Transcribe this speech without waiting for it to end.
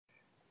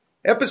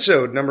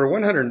Episode number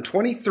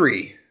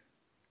 123,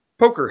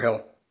 Poker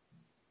Health.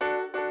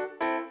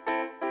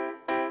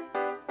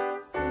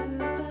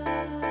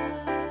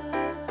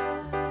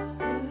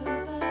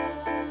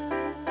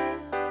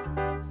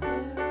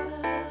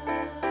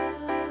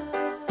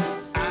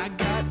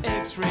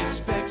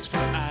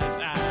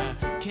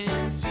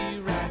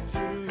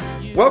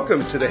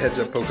 Welcome to the Heads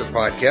Up Poker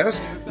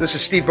Podcast. This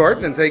is Steve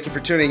Barton, and thank you for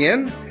tuning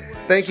in.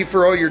 Thank you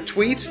for all your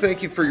tweets,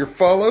 thank you for your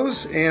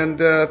follows, and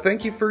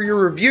thank you for your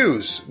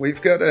reviews.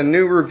 We've got a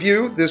new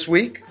review this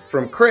week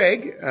from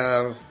Craig,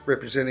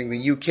 representing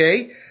the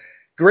UK.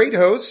 Great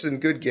hosts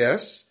and good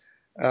guests.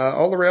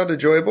 All around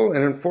enjoyable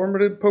and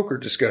informative poker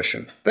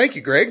discussion. Thank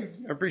you, Greg.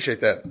 I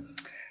appreciate that.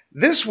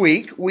 This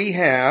week, we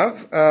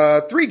have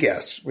three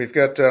guests. We've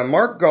got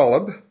Mark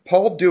Golub,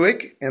 Paul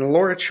Dewick, and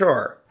Laura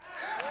Char.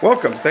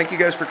 Welcome. Thank you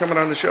guys for coming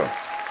on the show.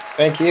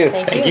 Thank you.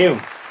 Thank you.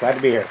 Glad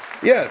to be here.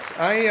 Yes,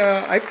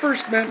 I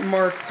first met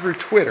Mark through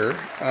Twitter.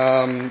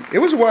 It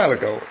was a while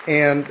ago,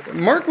 and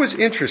Mark was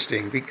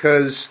interesting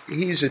because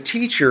he's a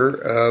teacher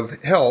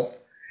of health,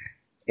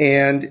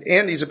 and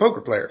he's a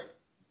poker player.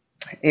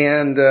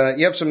 And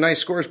you have some nice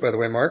scores, by the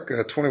way, Mark.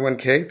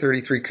 21K,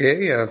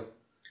 33K.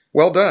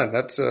 Well done.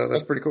 That's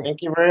pretty cool.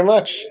 Thank you very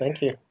much.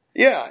 Thank you.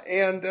 Yeah,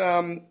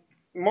 and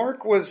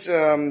Mark was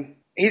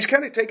he's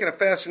kind of taken a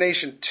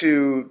fascination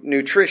to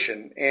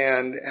nutrition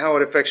and how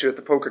it affects you at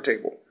the poker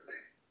table.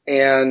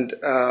 And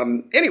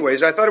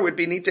anyways, I thought it would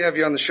be neat to have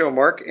you on the show,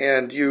 Mark.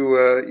 And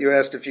you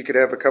asked if you could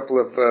have a couple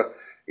of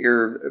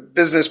your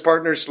business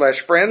partners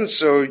 / friends.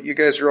 So you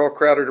guys are all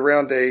crowded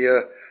around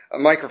a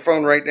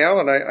microphone right now,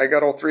 and I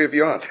got all three of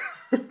you on.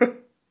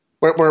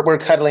 We're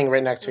cuddling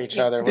right next to each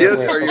other.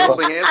 Yes, are you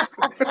holding hands?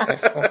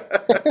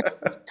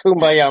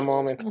 Kumbaya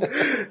moment.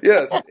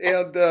 Yes,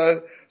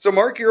 and so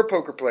Mark, you're a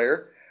poker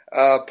player.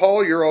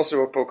 Paul, you're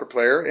also a poker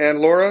player, and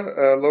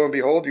Laura, lo and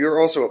behold,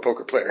 you're also a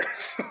poker player.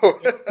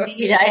 Yes,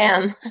 indeed, I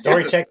am.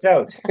 Story checks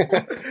out.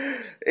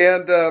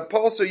 And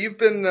Paul, so you've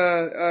been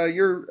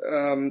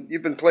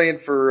you've been playing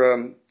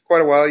for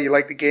quite a while. You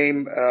like the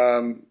game,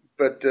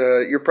 but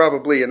you're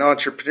probably an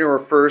entrepreneur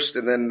first,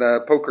 and then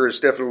poker is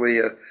definitely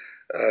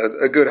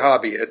a good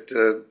hobby at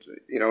a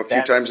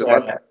few times a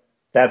month.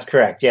 That's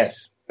correct.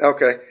 Yes.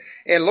 Okay.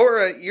 And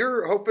Laura,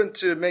 you're hoping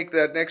to make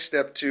that next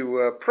step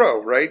to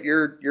pro, right?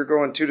 You're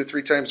going 2 to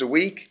 3 times a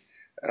week.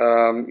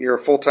 You're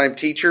a full-time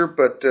teacher,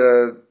 but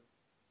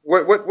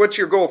what's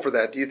your goal for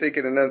that? Do you think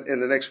in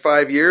the next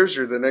 5 years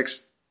or the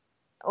next?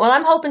 Well,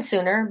 I'm hoping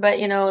sooner, but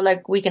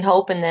we can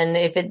hope, and then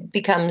if it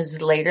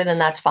becomes later, then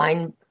that's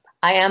fine.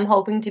 I am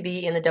hoping to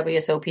be in the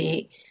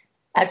WSOP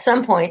at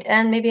some point,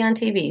 and maybe on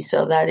TV.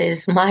 So that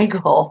is my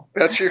goal.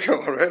 That's your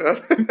goal, right?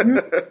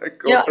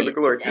 Go for the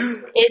glory.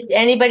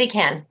 Anybody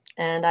can.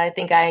 And I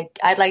think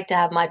I'd like to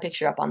have my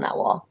picture up on that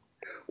wall.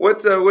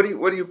 What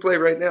do you play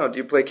right now? Do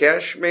you play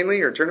cash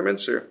mainly or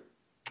tournaments or?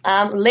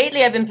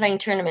 Lately, I've been playing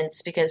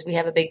tournaments because we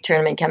have a big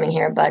tournament coming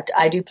here. But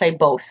I do play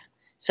both.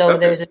 So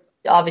There's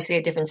obviously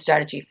a different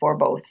strategy for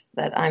both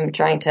that I'm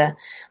trying to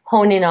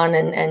hone in on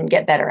and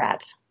get better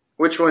at.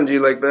 Which one do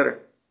you like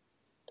better?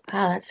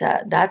 Oh,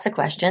 that's a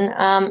question.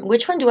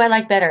 Which one do I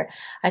like better?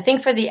 I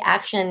think for the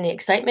action and the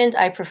excitement,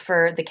 I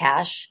prefer the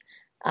cash.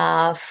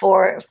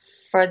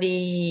 For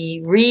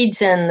the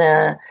reads and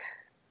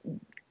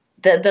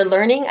the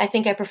learning, I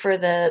think I prefer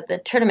the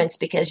tournaments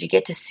because you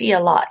get to see a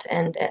lot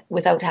and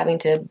without having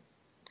to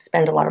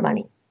spend a lot of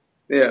money.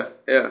 Yeah,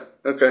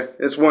 okay.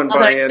 It's one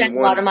buy-in. I spend a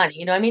lot of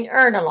money,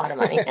 earn a lot of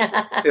money.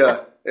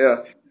 Yeah.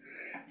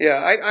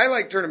 I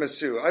like tournaments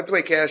too. I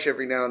play cash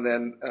every now and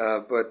then,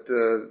 but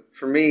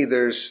for me,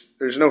 there's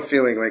no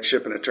feeling like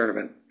shipping a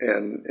tournament,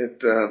 and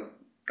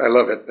I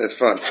love it. It's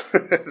fun.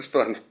 It's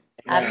fun.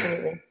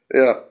 Absolutely.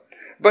 Yeah.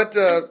 But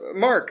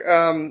Mark,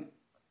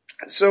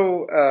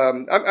 so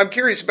I'm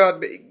curious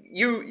about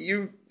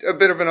you. A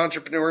bit of an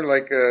entrepreneur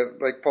like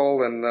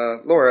Paul and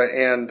Laura,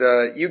 and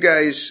you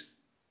guys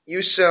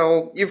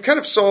You've kind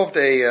of solved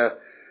a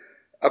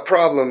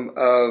problem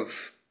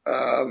of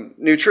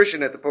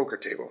nutrition at the poker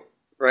table,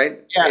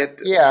 right?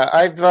 Yeah.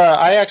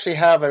 I actually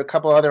have a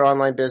couple other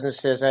online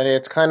businesses, and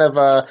it's kind of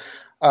a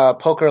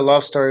poker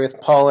love story with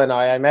Paul and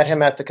I. I met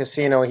him at the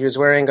casino. He was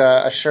wearing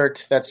a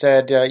shirt that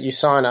said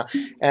USANA,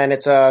 and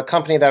it's a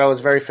company that I was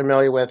very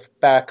familiar with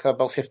back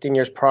about 15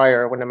 years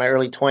prior, when in my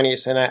early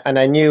 20s, and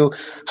I knew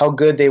how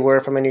good they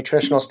were from a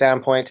nutritional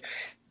standpoint.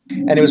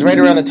 And it was right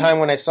around the time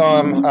when I saw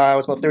him, I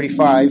was about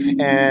 35,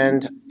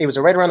 and it was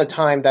right around the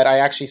time that I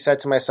actually said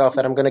to myself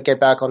that I'm going to get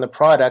back on the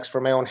products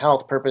for my own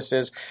health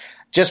purposes,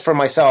 just for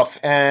myself,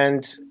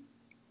 and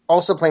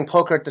also playing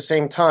poker at the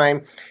same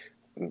time.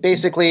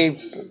 Basically,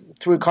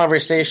 through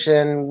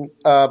conversation,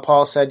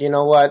 Paul said, you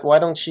know what, why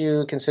don't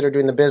you consider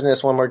doing the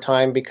business one more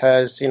time,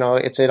 because,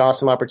 it's an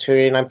awesome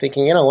opportunity. And I'm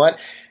thinking, you know what,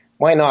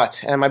 why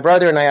not? And my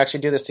brother and I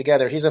actually do this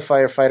together. He's a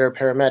firefighter,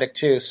 paramedic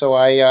too. So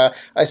I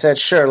said,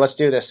 sure, let's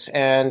do this.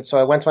 And so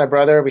I went to my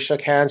brother, we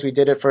shook hands, we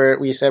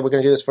said we're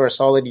going to do this for a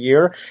solid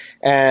year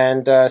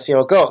and see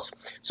how it goes.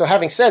 So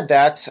having said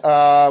that,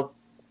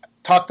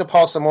 talked to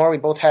Paul some more. We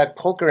both had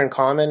poker in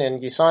common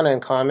and USANA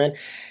in common.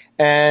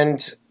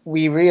 And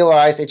we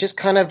realized it just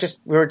kind of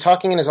we were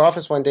talking in his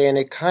office one day, and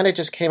it kind of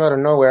just came out of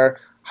nowhere.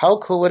 How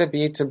cool would it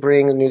be to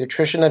bring the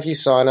nutrition of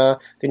USANA,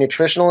 the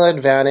nutritional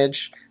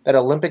advantage that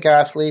Olympic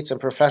athletes and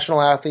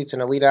professional athletes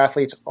and elite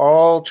athletes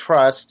all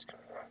trust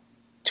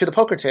to the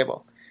poker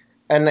table?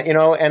 And,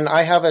 and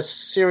I have a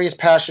serious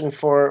passion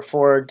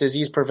for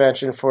disease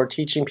prevention, for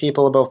teaching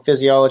people about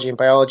physiology and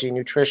biology and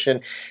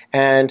nutrition.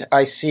 And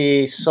I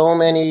see so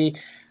many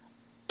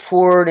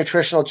poor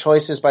nutritional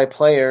choices by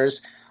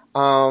players,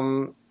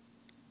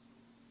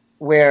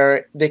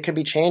 where there could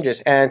be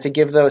changes, and to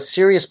give the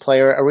serious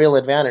player a real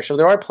advantage. So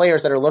there are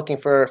players that are looking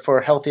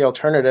for healthy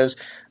alternatives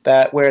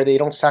where they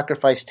don't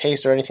sacrifice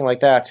taste or anything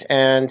like that.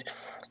 And,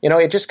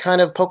 it just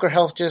kind of, poker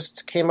health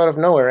just came out of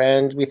nowhere,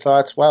 and we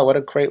thought, wow, what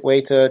a great way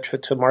to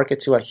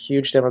market to a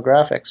huge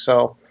demographic.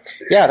 So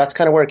yeah, that's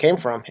kind of where it came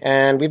from.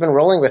 And we've been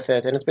rolling with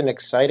it, and it's been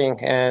exciting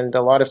and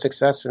a lot of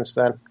success since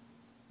then.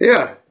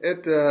 Yeah,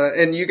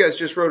 and you guys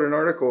just wrote an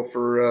article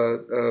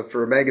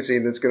for a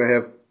magazine that's going to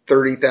have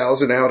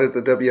 30,000 out at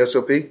the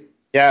WSOP.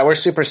 Yeah, we're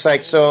super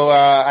psyched. So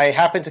I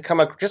happened to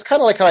come just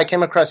kind of like how I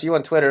came across you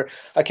on Twitter.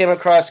 I came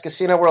across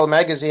Casino World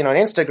Magazine on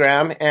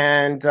Instagram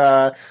and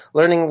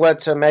learning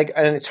what and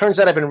it turns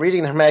out I've been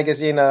reading their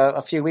magazine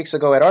a few weeks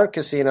ago at our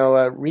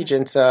casino,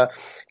 Regent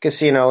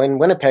Casino in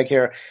Winnipeg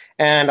here.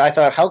 And I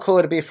thought, how cool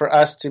would it be for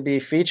us to be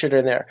featured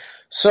in there?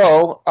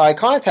 So I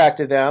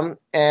contacted them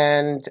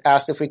and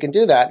asked if we can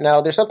do that.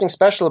 Now, there's something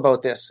special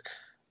about this.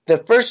 The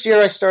first year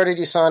I started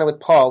USANA with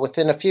Paul,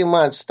 within a few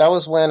months, that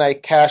was when I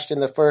cashed in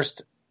the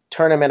first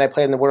tournament I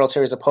played in the World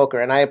Series of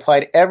Poker. And I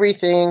applied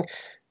everything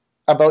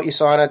about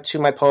USANA to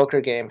my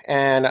poker game.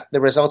 And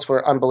the results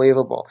were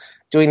unbelievable.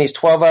 Doing these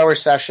 12-hour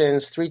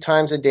sessions 3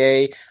 times a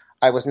day,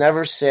 I was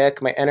never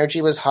sick. My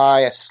energy was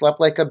high. I slept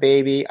like a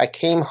baby. I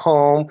came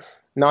home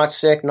not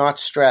sick, not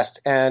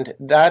stressed. And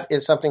that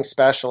is something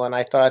special. And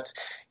I thought,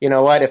 you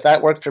know what, if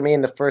that worked for me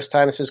in the first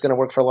time, this is going to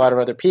work for a lot of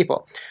other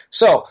people.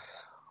 So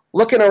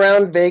looking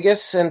around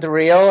Vegas and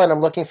Rio, and I'm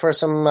looking for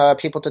some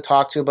people to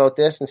talk to about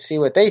this and see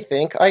what they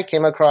think, I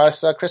came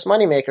across Chris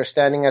Moneymaker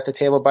standing at the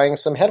table buying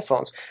some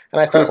headphones.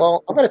 And I thought,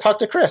 well, I'm going to talk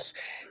to Chris.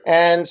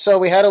 And so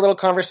we had a little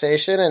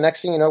conversation, and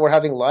next thing you know, we're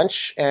having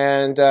lunch,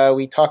 and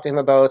we talked to him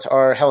about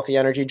our healthy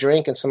energy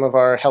drink and some of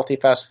our healthy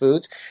fast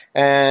foods.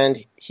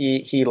 And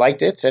he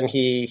liked it, and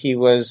he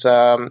was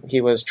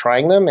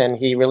trying them, and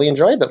he really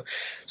enjoyed them.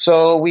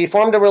 So we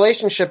formed a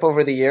relationship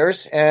over the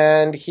years,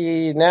 and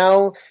he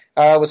now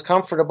was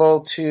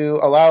comfortable to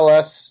allow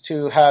us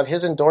to have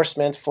his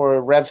endorsement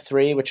for Rev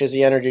 3, which is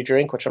the energy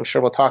drink, which I'm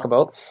sure we'll talk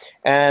about.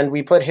 And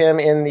we put him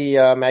in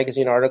the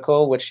magazine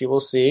article, which you will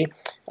see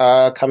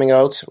coming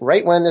out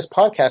right when this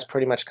podcast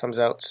pretty much comes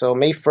out. So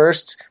May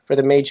 1st for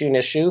the May-June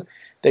issue,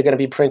 they're going to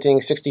be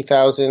printing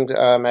 60,000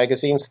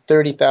 magazines.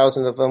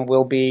 30,000 of them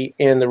will be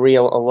in the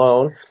Rio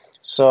alone.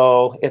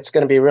 So it's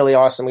going to be really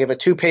awesome. We have a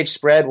 2-page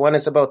spread. One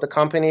is about the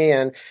company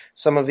and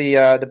some of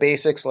the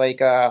basics, like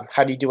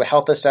how do you do a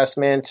health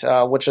assessment,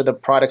 which are the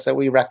products that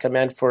we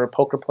recommend for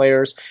poker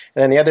players.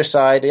 And then the other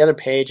side, the other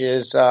page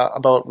is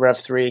about Rev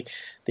 3,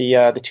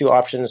 the 2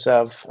 options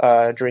of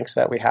drinks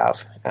that we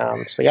have.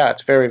 So yeah,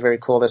 it's very, very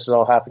cool. This is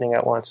all happening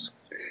at once.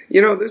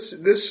 You know,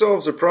 this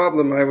solves a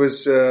problem I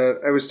was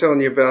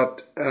telling you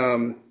about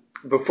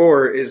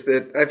before, is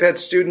that I've had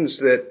students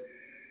that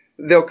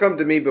they'll come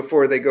to me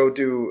before they go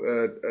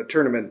do a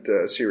tournament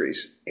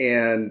series.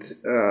 And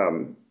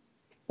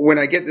when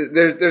I get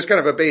there's kind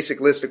of a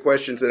basic list of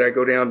questions that I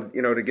go down,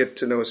 to get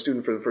to know a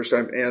student for the first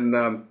time. And,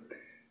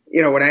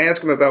 when I ask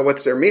them about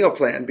what's their meal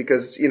plan,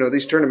 because,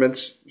 these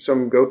tournaments,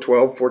 some go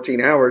 12, 14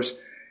 hours.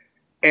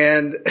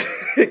 And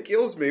it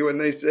kills me when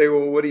they say,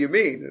 well, what do you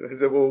mean? And I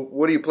said, well,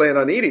 what do you plan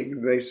on eating?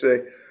 And they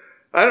say,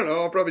 I don't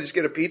know. I'll probably just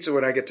get a pizza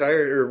when I get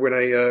tired, or when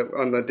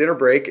on the dinner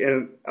break.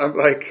 And I'm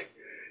like,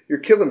 you're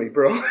killing me,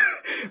 bro.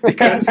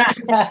 Because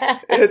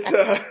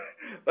it's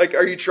like,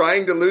 are you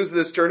trying to lose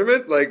this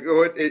tournament? Like,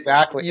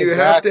 Exactly. You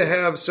have to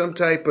have some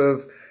type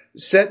of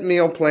set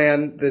meal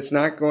plan that's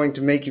not going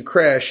to make you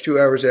crash 2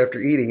 hours after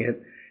eating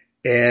it.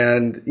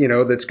 And,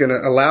 that's going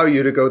to allow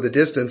you to go the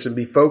distance and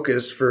be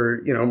focused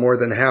for, more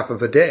than half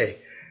of a day.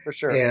 For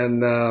sure.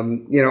 And,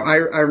 I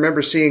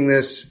remember seeing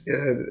this,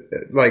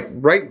 like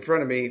right in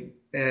front of me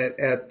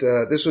at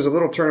this was a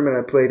little tournament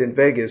I played in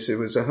Vegas. It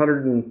was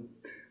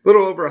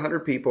little over 100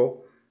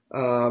 people.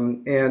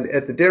 And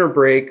at the dinner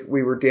break,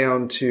 we were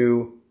down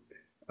to,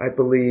 I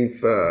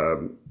believe,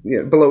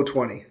 below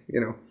 20,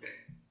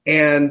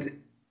 and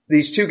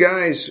these 2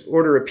 guys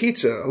order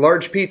a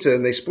large pizza,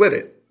 and they split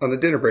it on the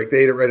dinner break.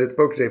 They ate it right at the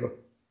poker table,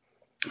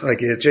 like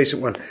the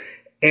adjacent one.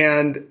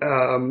 And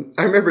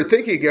I remember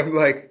thinking, I'm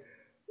like,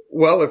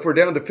 well, if we're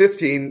down to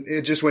 15,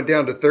 it just went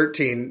down to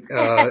 13.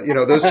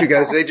 Those 2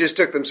 guys, they just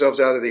took themselves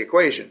out of the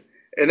equation.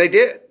 And they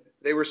did.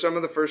 They were some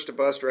of the first to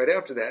bust right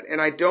after that.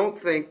 And I don't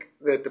think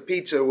that the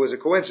pizza was a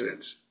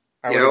coincidence.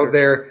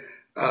 They're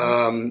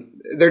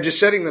just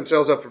setting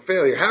themselves up for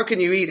failure. How can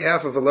you eat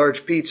half of a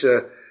large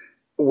pizza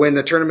when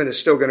the tournament is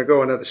still going to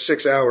go another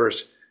 6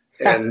 hours?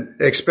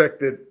 and expect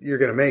that you're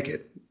going to make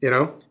it,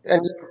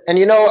 And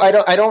you know,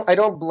 I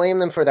don't blame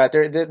them for that.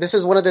 This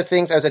is one of the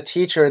things as a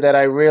teacher that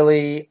I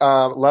really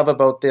love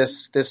about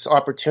this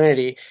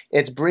opportunity.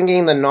 It's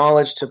bringing the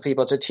knowledge to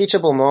people. It's a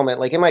teachable moment.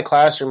 Like in my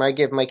classroom, I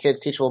give my kids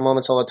teachable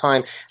moments all the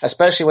time,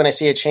 especially when I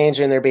see a change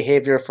in their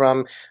behavior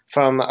from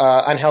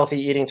unhealthy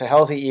eating to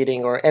healthy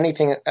eating or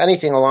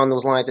anything along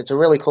those lines. It's a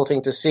really cool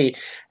thing to see.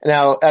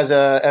 Now, as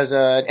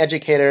an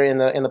educator in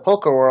the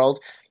poker world,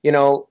 you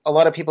know, a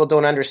lot of people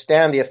don't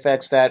understand the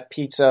effects that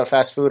pizza,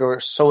 fast food, or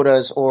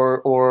sodas,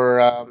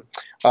 or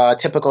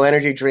typical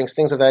energy drinks,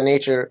 things of that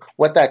nature,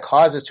 what that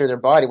causes to their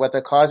body, what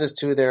that causes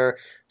to their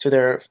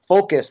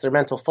focus, their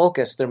mental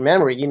focus, their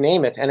memory, you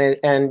name it.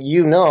 And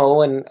you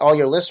know, and all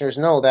your listeners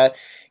know that,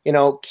 you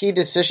know, key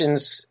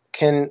decisions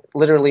can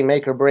literally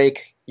make or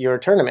break your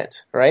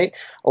tournament, right?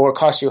 Or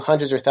cost you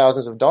hundreds or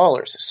thousands of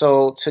dollars.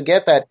 So to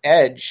get that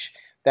edge,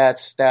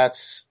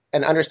 that's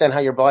and understand how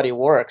your body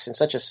works in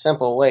such a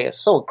simple way is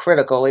so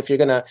critical if you're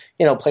going to,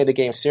 you know, play the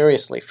game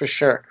seriously, for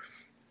sure.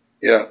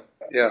 Yeah.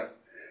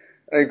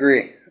 I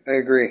agree.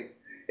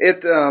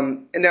 It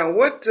now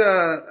what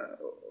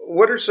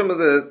are some of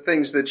the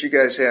things that you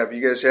guys have?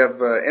 You guys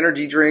have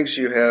energy drinks,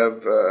 you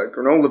have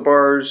granola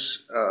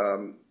bars,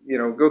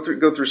 go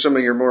through some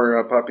of your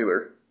more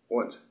popular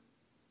ones.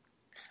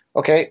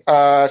 Okay,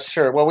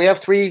 sure. Well, we have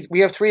three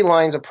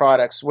lines of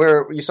products.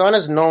 USANA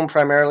is known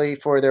primarily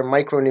for their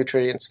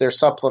micronutrients, their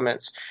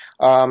supplements.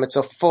 It's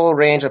a full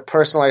range of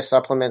personalized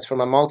supplements, from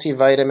a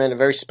multivitamin, a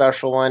very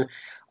special one,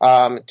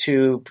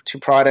 to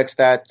products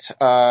that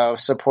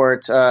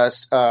support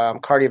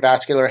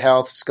cardiovascular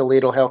health,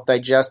 skeletal health,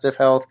 digestive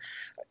health,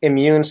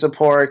 immune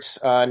support,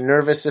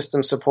 nervous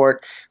system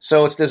support.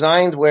 So it's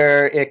designed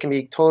where it can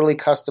be totally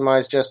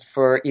customized just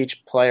for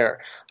each player.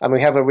 We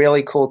have a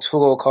really cool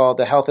tool called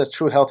the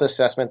True Health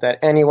Assessment that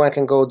anyone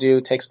can go do.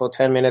 It takes about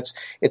 10 minutes.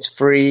 It's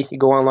free. You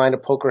go online to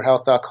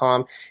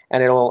pokerhealth.com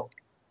and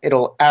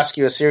it'll ask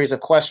you a series of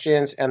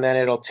questions, and then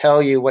it'll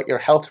tell you what your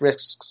health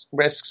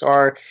risks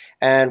are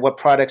and what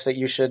products that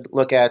you should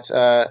look at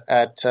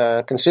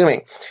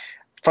consuming.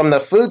 From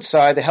the food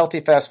side, the healthy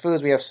fast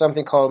foods, we have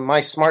something called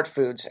My Smart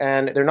Foods,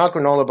 and they're not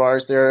granola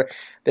bars.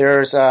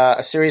 There's a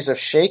series of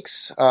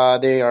shakes.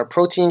 They are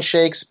protein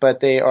shakes, but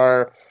they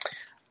are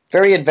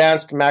very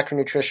advanced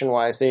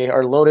macronutrition-wise. They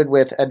are loaded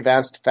with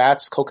advanced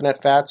fats,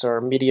 coconut fats, or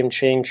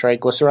medium-chain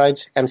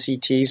triglycerides,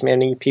 MCTs,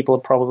 many people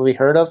have probably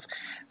heard of.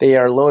 They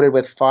are loaded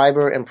with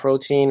fiber and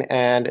protein,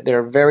 and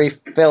they're very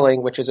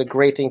filling, which is a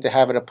great thing to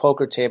have at a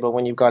poker table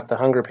when you've got the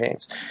hunger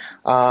pains.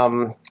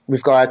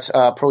 We've got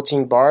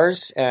protein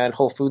bars and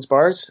whole foods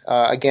bars.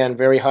 Again,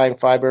 very high in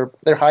fiber.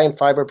 They're high in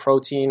fiber,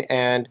 protein,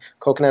 and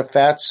coconut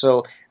fats.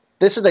 So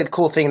this is the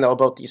cool thing, though,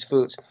 about these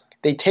foods.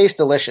 They taste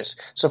delicious.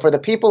 So for the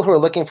people who are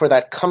looking for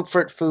that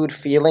comfort food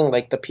feeling,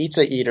 like the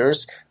pizza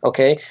eaters,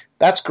 okay,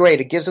 that's great.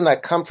 It gives them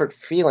that comfort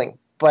feeling.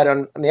 But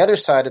on the other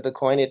side of the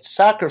coin, it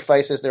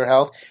sacrifices their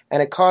health,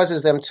 and it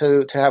causes them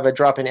to have a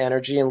drop in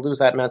energy and lose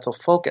that mental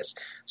focus.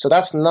 So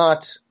that's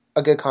not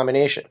a good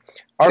combination.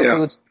 Our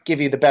foods give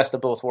you the best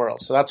of both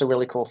worlds. So that's a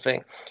really cool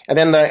thing. And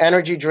then the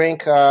energy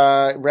drink,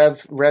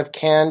 Rev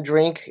Can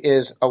drink,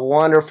 is a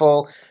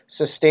wonderful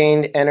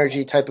sustained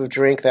energy type of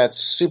drink that's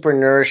super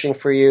nourishing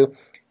for you.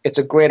 It's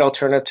a great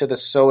alternative to the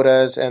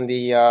sodas and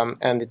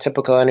the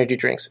typical energy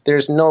drinks.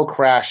 There's no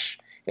crash.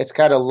 It's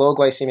got a low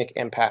glycemic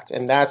impact,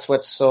 and that's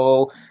what's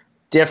so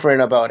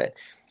different about it.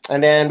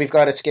 And then we've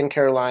got a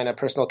skincare line, a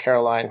personal care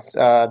line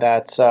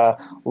that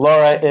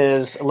Laura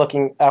is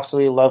looking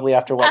absolutely lovely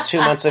after 2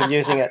 months of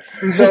using it.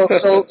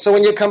 So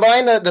when you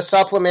combine the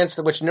supplements,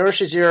 which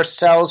nourishes your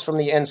cells from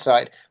the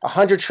inside,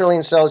 100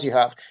 trillion cells you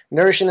have,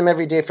 nourishing them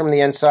every day from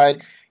the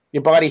inside,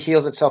 your body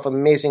heals itself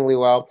amazingly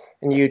well,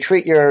 and you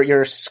treat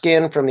your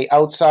skin from the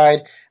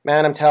outside.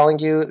 Man, I'm telling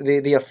you,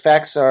 the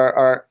effects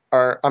are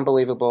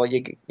unbelievable.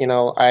 You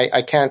know,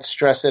 I can't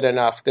stress it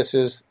enough. This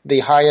is the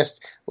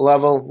highest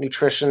level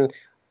nutrition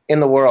in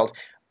the world.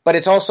 But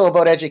it's also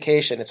about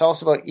education. It's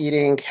also about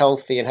eating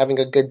healthy and having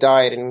a good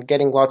diet and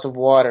getting lots of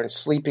water and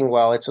sleeping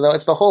well. It's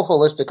the whole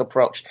holistic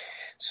approach.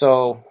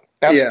 So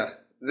that's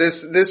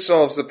This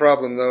solves the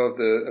problem though of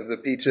the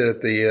pizza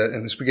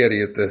and the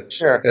spaghetti at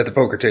the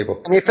poker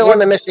table. And you fill in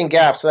the missing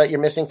gaps so that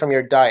you're missing from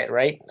your diet,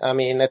 right? I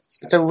mean,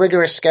 it's a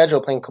rigorous schedule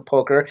playing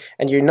poker,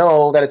 and you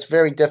know that it's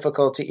very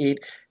difficult to eat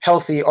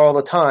healthy all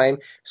the time.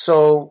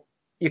 So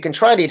you can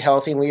try to eat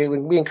healthy, and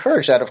we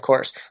encourage that, of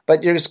course.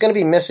 But you're just going to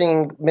be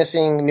missing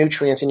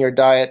nutrients in your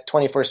diet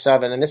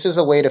 24/7, and this is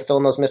a way to fill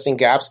in those missing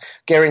gaps,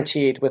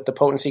 guaranteed with the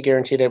potency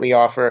guarantee that we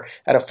offer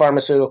at a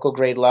pharmaceutical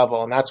grade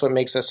level, and that's what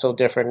makes us so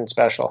different and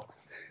special.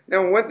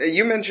 Now, what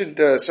you mentioned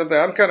something.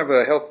 I'm kind of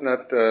a health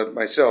nut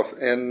myself,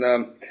 and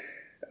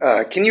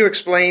can you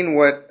explain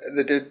what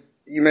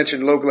you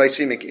mentioned low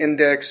glycemic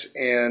index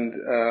and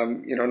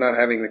not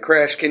having the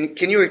crash?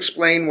 Can you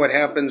explain what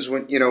happens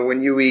when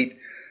you eat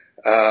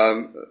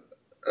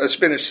a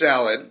spinach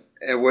salad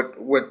and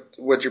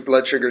what your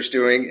blood sugar is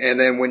doing, and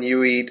then when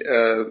you eat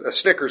a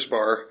Snickers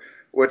bar,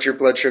 what your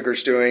blood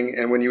sugar's doing,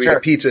 and when you eat Sure.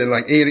 a pizza, and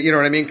like, you know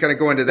what I mean? Kind of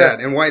go into that,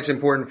 and why it's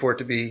important for it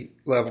to be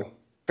level.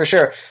 For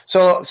sure.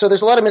 So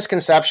there's a lot of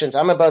misconceptions.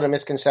 I'm a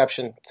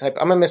misconception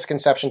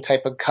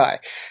type of guy.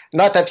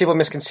 Not that people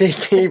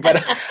misconceive me,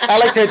 but I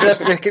like to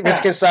address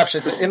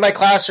misconceptions in my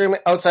classroom,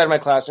 outside of my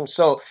classroom.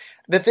 So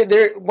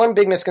one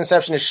big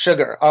misconception is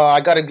sugar. Oh,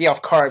 I got to be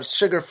off carbs,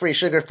 sugar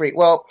free.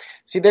 Well,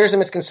 see, there's a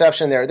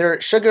misconception there.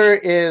 Sugar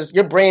is,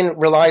 your brain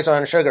relies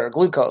on sugar,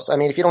 glucose. I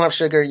mean, if you don't have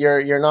sugar,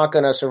 you're not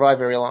going to survive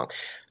very long.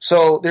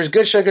 So there's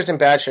good sugars and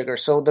bad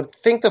sugars. So the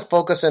thing to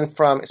focus in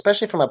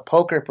especially from a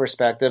poker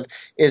perspective,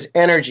 is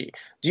energy.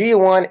 Do you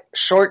want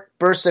short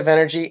bursts of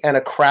energy and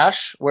a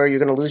crash where you're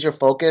going to lose your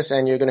focus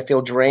and you're going to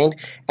feel drained,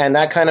 and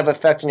that kind of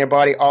effect in your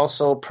body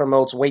also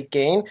promotes weight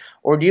gain?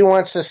 Or do you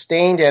want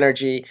sustained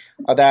energy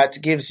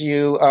that gives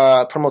you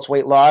promotes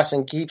weight loss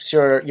and keeps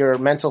your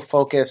mental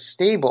focus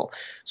stable?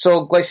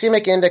 So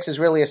glycemic index is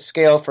really a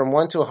scale from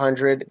 1 to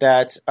 100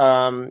 that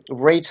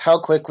rates how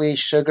quickly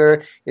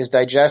sugar is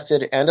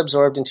digested and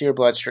absorbed into your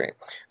bloodstream.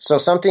 So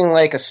something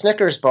like a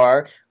Snickers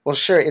bar, well,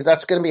 sure, if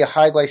that's going to be a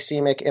high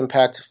glycemic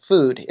impact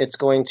food, it's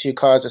going to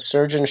cause a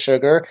surge in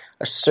sugar,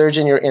 a surge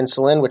in your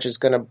insulin, which is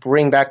going to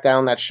bring back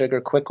down that sugar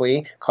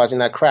quickly, causing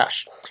that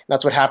crash. And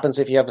that's what happens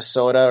if you have a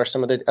soda or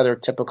some of the other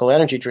typical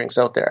energy drinks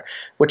out there,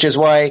 which is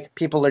why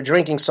people are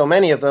drinking so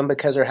many of them,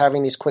 because they're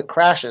having these quick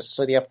crashes.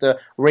 So they have to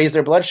raise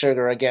their blood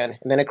sugar again,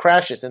 and then it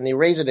crashes, and they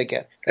raise it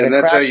again. And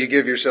that's how you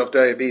give yourself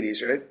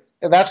diabetes, right?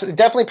 That's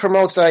definitely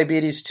promotes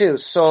diabetes too.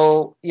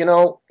 So,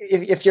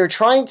 if you're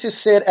trying to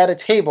sit at a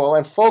table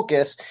and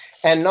focus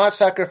and not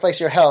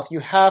sacrifice your health, you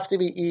have to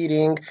be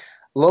eating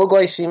low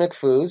glycemic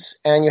foods,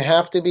 and you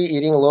have to be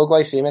eating low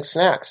glycemic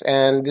snacks.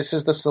 And this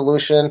is the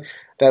solution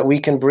that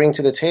we can bring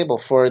to the table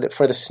for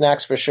the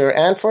snacks for sure,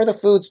 and for the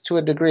foods to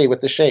a degree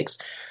with the shakes.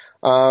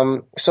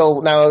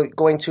 So now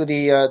going to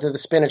the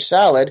spinach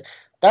salad,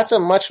 that's a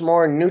much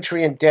more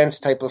nutrient-dense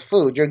type of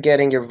food. You're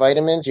getting your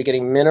vitamins, you're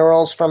getting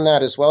minerals from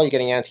that as well, you're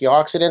getting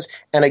antioxidants,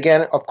 and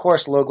again, of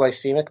course, low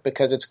glycemic,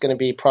 because it's going to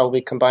be probably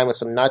combined with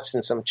some nuts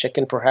and some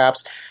chicken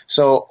perhaps.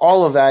 So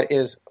all of that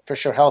is for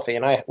sure healthy,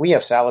 and we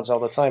have salads all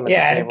the time at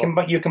the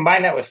table. And you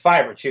combine that with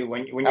fiber too.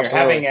 When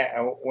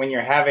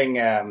you're having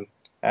a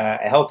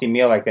healthy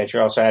meal like that,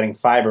 you're also adding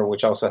fiber,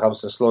 which also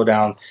helps to slow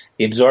down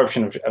the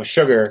absorption of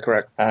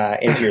sugar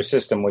into your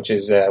system, which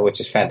is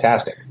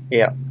fantastic.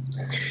 Yeah.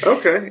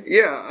 Okay.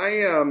 Yeah.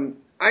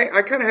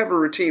 I kind of have a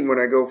routine when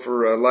I go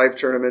for live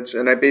tournaments,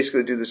 and I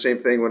basically do the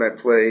same thing when I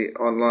play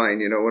online.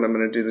 When I'm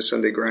going to do the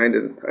Sunday grind,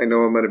 and I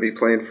know I'm going to be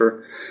playing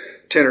for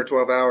 10 or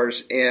 12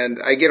 hours,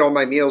 and I get all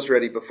my meals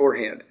ready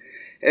beforehand.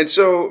 And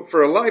so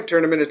for a live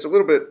tournament, it's a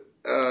little bit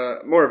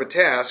more of a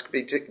task,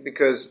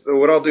 because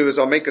what I'll do is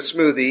I'll make a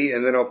smoothie,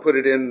 and then I'll put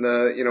it in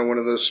one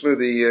of those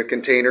smoothie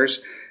containers,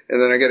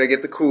 and then I got to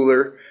get the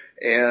cooler,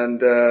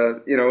 and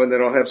and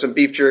then I'll have some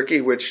beef jerky,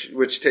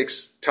 which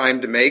takes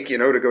time to make, to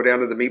go down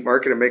to the meat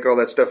market and make all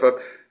that stuff up,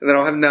 and then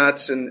I'll have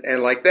nuts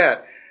and like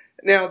that.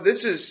 Now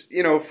this is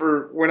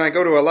for when I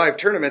go to a live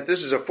tournament,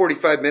 this is a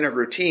 45-minute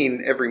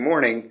routine every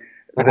morning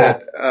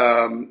that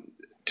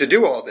to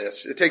do all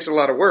this. It takes a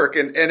lot of work,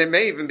 and it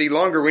may even be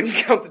longer when you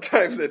count the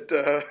time that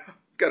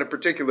I've got a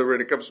particular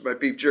when it comes to my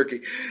beef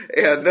jerky,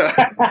 and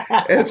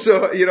and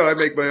so I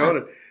make my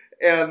own.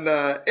 And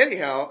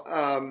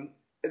anyhow,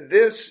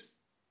 this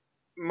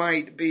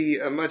might be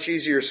a much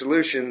easier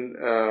solution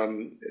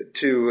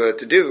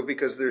to do,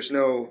 because there's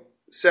no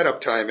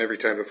setup time every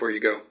time before you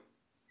go.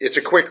 It's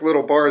a quick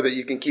little bar that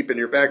you can keep in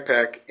your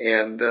backpack,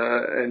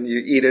 and you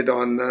eat it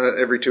on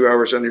every 2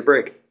 hours on your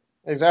break.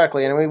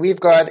 Exactly, and we've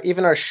got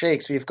even our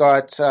shakes. We've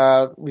got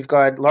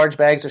large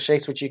bags of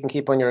shakes which you can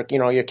keep on your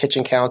your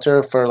kitchen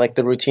counter for like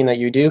the routine that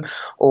you do,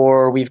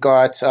 or we've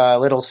got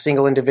little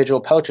single individual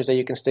pouches that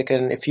you can stick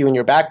in a few in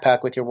your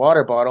backpack with your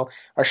water bottle.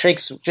 Our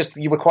shakes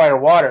you require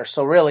water,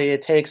 so really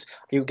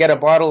you get a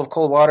bottle of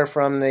cold water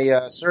from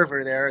the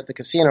server there at the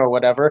casino or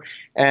whatever,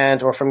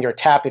 or from your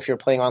tap if you're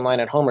playing online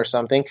at home or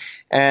something,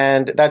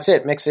 and that's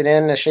it. Mix it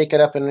in, shake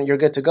it up, and you're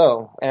good to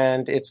go.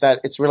 And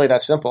it's really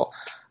that simple.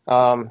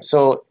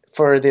 So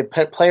for the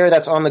player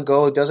that's on the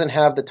go, doesn't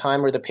have the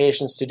time or the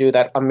patience to do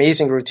that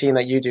amazing routine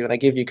that you do, and I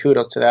give you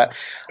kudos to that.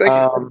 Thank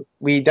you.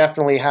 We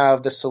definitely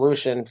have the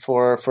solution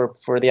for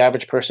the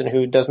average person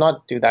who does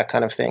not do that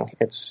kind of thing.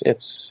 It's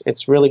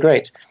really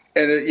great.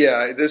 And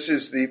this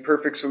is the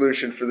perfect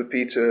solution for the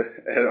pizza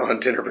on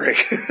dinner break.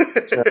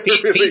 Sure.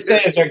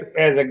 Pizza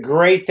is a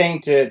great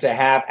thing to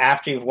have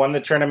after you've won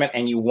the tournament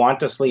and you want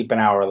to sleep an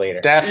hour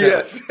later.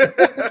 Definitely.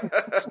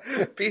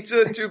 Yes.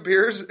 Pizza, 2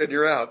 beers, and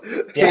you're out.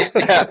 Yeah,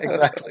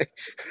 exactly.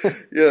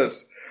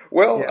 Yes.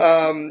 Well,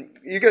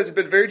 you guys have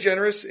been very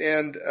generous,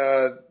 and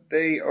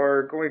they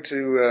are going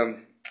to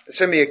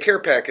send me a care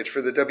package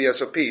for the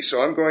WSOP.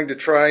 So I'm going to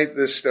try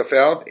this stuff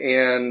out,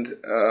 and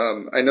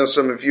I know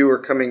some of you are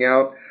coming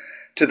out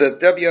to the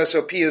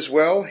WSOP as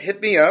well.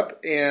 Hit me up,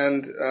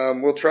 and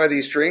we'll try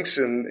these drinks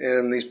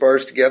and these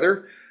bars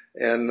together,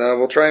 and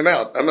we'll try them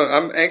out.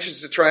 I'm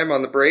anxious to try them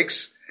on the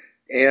breaks,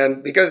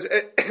 And because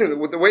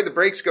with the way the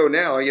breaks go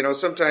now,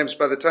 sometimes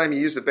by the time you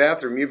use the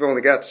bathroom, you've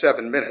only got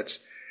 7 minutes.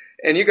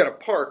 And you got to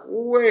park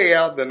way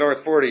out in the North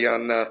 40 at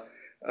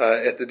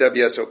the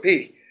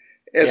WSOP.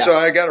 And so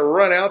I got to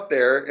run out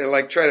there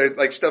and try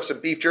to stuff some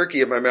beef jerky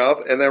in my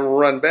mouth and then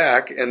run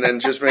back and then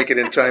just make it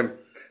in time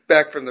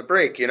back from the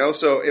break,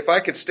 So if I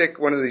could stick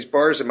one of these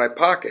bars in my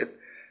pocket,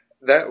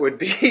 that would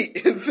be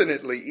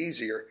infinitely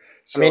easier.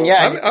 So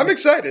I'm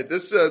excited.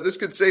 This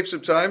could save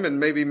some time and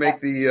maybe make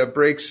the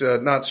breaks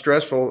not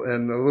stressful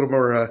and a little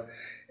more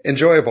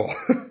enjoyable.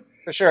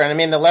 For sure.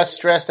 And the less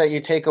stress that you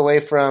take away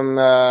from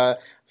the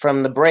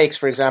breaks,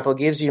 for example,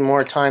 gives you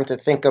more time to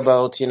think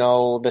about,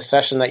 the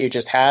session that you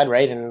just had,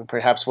 right? And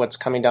perhaps what's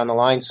coming down the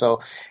line.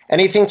 So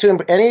anything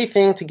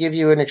to give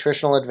you a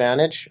nutritional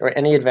advantage or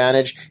any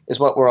advantage is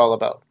what we're all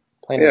about.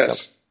 Plain and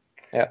simple.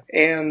 Yeah.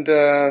 And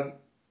I'm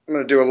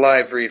going to do a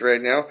live read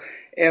right now.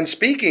 And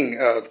speaking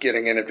of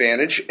getting an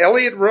advantage,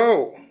 Elliot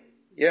Roe.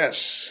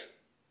 Yes.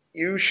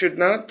 You should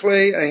not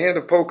play a hand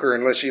of poker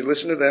unless you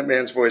listen to that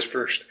man's voice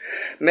first.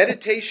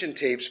 Meditation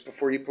tapes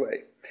before you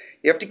play.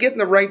 You have to get in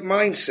the right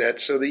mindset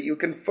so that you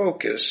can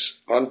focus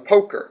on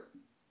poker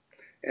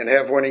and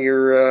have one of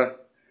your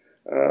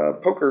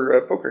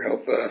poker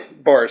health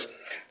bars.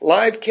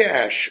 Live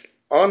Cash,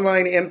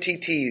 online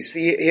MTTs.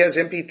 He has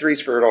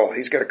MP3s for it all.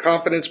 He's got a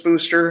confidence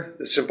booster,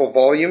 the simple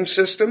volume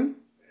system.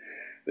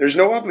 There's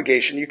no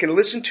obligation. You can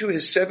listen to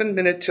his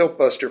 7-minute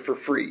Tilt-Buster for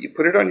free. You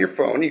put it on your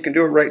phone. You can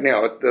do it right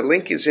now. The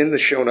link is in the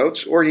show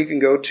notes, or you can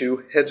go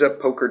to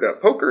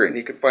headsuppoker.poker and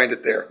you can find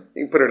it there.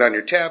 You can put it on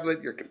your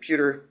tablet, your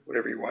computer,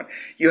 whatever you want.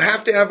 You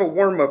have to have a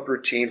warm-up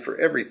routine for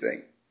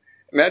everything.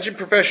 Imagine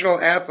professional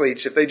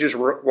athletes if they just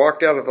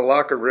walked out of the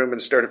locker room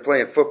and started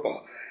playing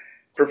football.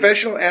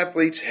 Professional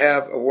athletes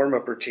have a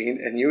warm-up routine,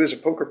 and you as a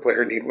poker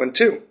player need one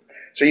too.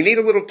 So you need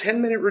a little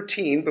 10-minute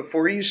routine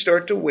before you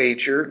start to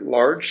wager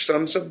large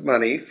sums of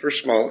money for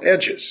small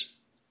edges.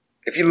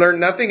 If you learn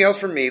nothing else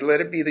from me,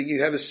 let it be that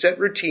you have a set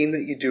routine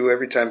that you do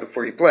every time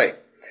before you play.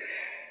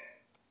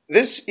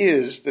 This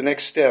is the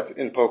next step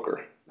in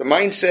poker. The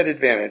mindset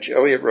advantage,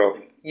 Elliot Roe.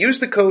 Use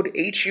the code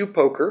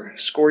HUPOKER.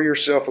 Score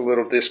yourself a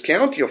little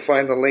discount. You'll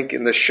find the link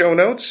in the show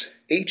notes.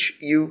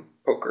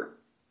 HUPOKER.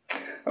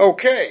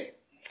 Okay.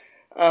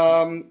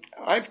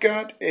 I've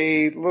got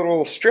a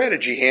little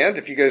strategy hand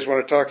if you guys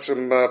want to talk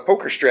some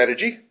poker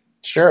strategy.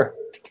 Sure.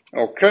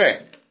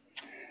 Okay.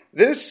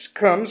 This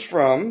comes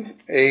from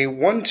a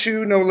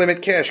 1-2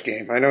 no-limit cash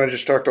game. I know I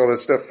just talked all that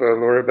stuff,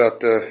 Laura,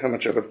 about how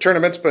much I love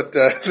tournaments, but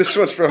this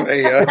one's from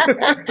a...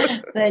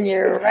 Then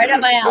you're right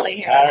up my alley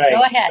here. All right.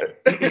 Go ahead.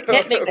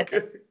 Hit me with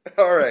it.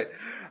 All right.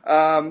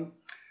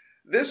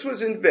 This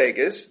was in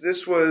Vegas.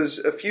 This was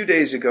a few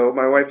days ago.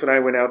 My wife and I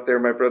went out there.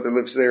 My brother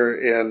lives there,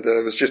 and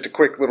it was just a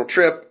quick little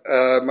trip.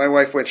 My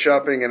wife went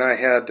shopping, and I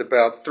had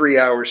about 3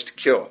 hours to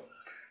kill.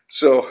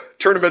 So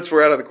tournaments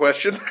were out of the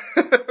question.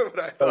 But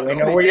I thought, we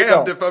know where you're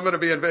going if I'm going to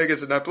be in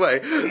Vegas and not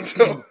play.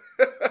 So,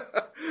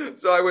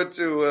 so I went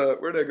to,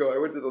 where did I go? I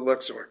went to the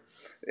Luxor.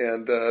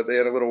 And they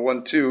had a little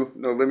 1-2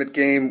 no-limit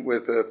game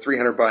with a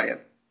 300 buy-in.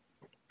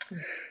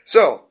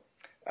 So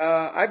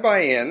I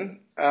buy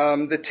in.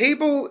 The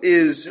table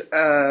is,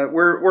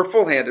 we're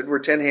full-handed. We're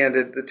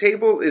 10-handed. The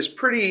table is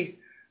pretty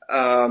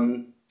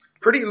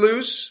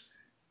loose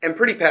and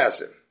pretty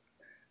passive.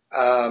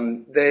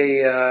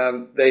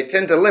 They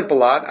tend to limp a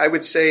lot. I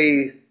would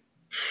say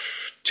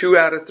 2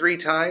 out of 3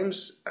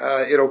 times,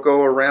 it'll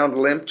go around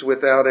limped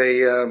without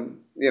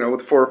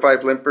with 4 or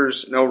 5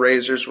 limpers, no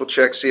razors. We'll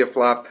check, see a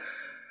flop.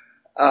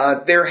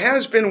 There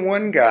has been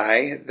one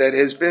guy that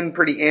has been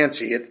pretty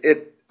antsy.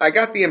 I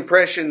got the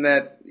impression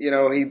that,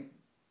 he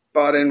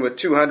bought in with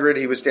 200.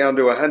 He was down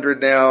to 100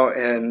 now,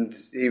 and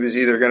he was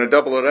either going to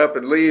double it up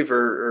and leave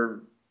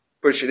or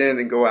push it in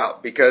and go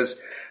out, because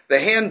the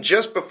hand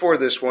just before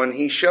this one,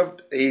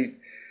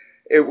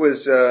 it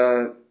was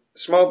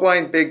small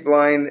blind, big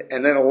blind,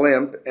 and then a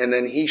limp, and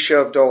then he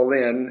shoved all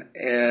in,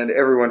 and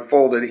everyone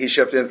folded. He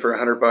shoved in for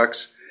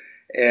 $100,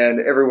 and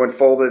everyone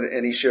folded,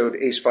 and he showed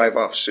ace-5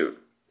 offsuit.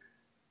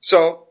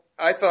 So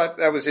I thought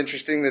that was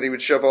interesting that he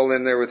would shove all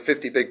in there with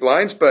 50 big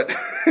blinds, but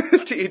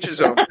to each his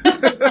own.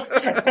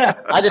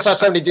 I just saw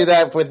somebody do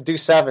that with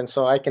deuce 7,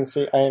 so I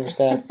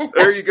understand.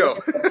 There you go.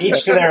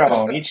 Each to their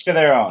own. Each to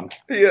their own.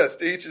 Yes,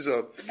 to each his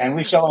own. And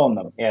we shall own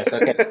them. Yes,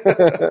 okay.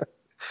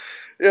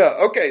 Yeah,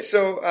 okay,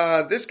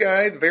 so this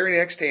guy, the very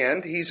next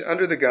hand, he's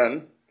under the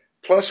gun,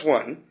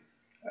 +1.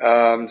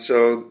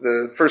 So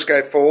the first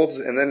guy folds,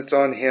 and then it's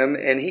on him,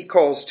 and he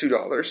calls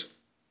 $2.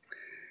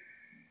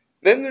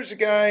 Then there's a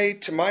guy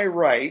to my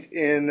right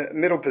in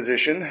middle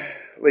position,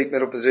 late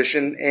middle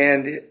position,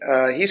 and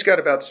he's got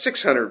about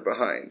 600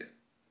 behind.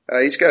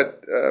 He's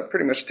got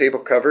pretty much the table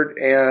covered,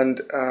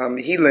 and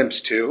he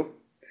limps 2.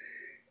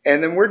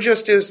 And then we're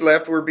just his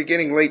left. We're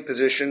beginning late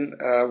position.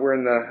 We're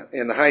in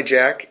the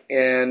hijack,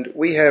 and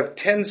we have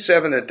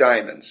 10-7 of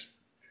diamonds.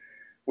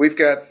 We've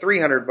got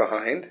 300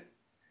 behind,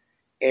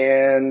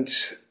 and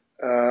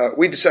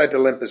we decide to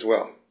limp as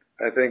well.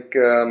 I think.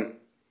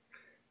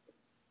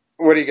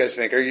 What do you guys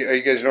think? Are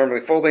you guys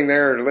normally folding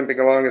there or limping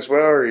along as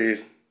well, or are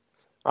you?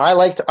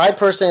 I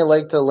personally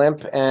like to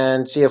limp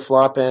and see a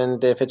flop,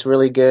 and if it's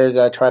really good,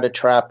 I try to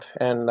trap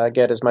and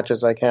get as much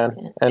as I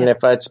can. And if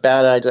it's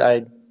bad,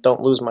 I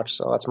don't lose much.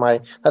 So that's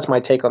my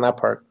take on that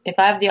part. If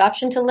I have the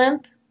option to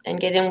limp and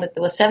get in with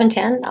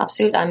 7-10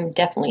 offsuit, I'm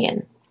definitely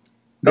in.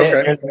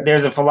 Okay.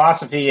 There's a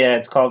philosophy.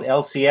 It's called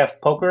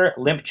LCF poker,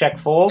 limp check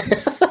fold,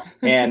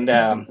 and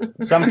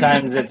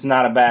sometimes it's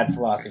not a bad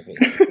philosophy.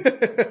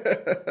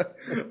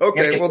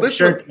 Okay. Well, this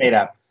shirt's made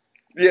up.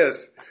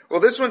 Yes. Well,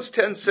 this one's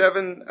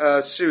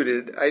 10-7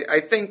 suited. I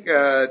think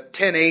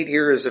 10-8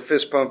 here is a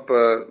fist pump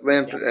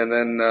limp, and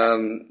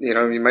then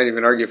you might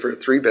even argue for a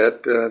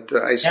 3-bet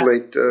to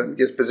isolate,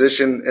 get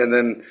position, and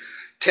then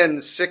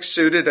 10-6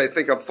 suited. I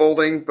think I'm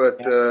folding, but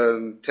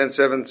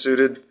 10-7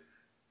 suited.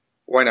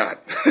 Why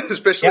not?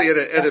 Especially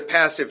at a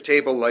passive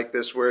table like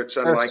this, where it's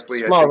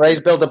unlikely. Small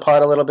raise, build a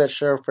pot a little bit,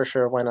 sure, for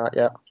sure. Why not?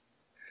 Yeah.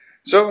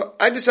 So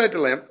I decide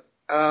to limp.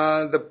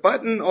 The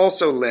button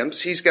also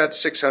limps. He's got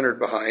 600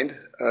 behind,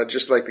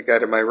 just like the guy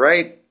to my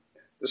right.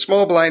 The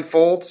small blind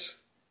folds,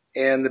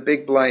 and the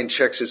big blind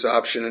checks his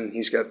option, and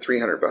he's got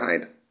 300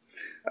 behind.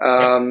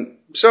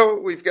 So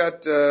we've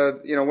got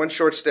one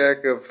short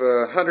stack of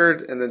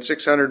 100, and then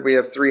 600. We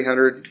have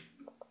 300,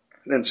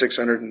 then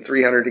 600 and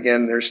 300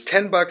 again. There's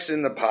 $10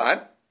 in the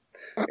pot.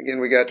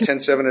 Again, we got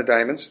 10-7 of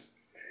diamonds,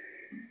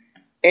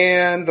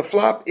 and the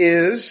flop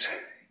is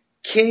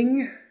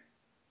King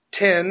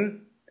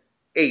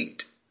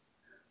 10-8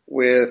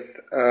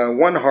 with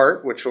one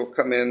heart, which will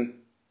come in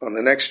on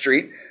the next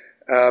street.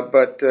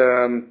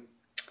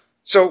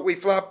 So we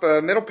flop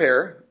middle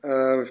pair.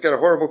 We've got a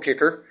horrible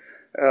kicker.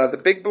 The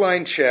big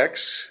blind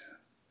checks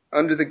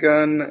under the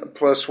gun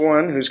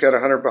 +1, who's got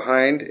 100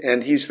 behind,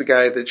 and he's the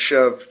guy that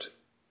shoved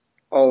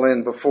all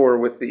in before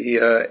with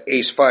the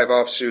ace-5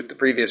 offsuit, the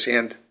previous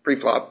hand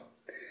pre-flop.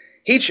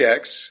 He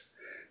checks.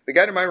 The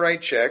guy to my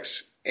right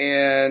checks.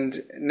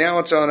 And now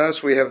it's on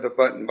us. We have the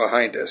button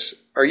behind us.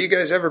 Are you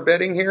guys ever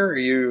betting here? Are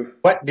you?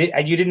 What?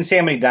 You didn't say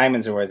how many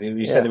diamonds there was.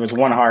 You said there was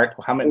one heart.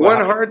 How many? One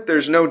heart.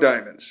 There's no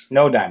diamonds.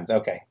 No diamonds.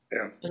 Okay.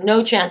 Yeah. So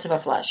no chance of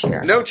a flush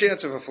here. No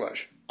chance of a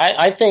flush.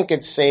 I think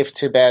it's safe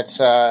to bet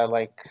I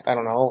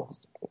don't know,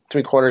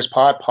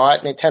 3/4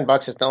 pot.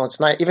 $10 is no. It's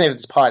not even if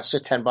it's pot. It's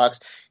just $10.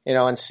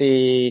 And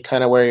see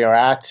kind of where you're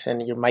at,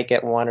 and you might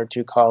get one or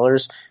two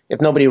callers. If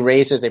nobody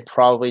raises, they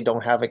probably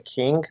don't have a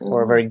king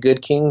or a very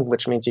good king,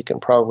 which means you can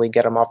probably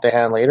get them off their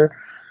hand later.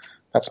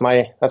 That's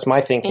my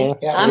thinking.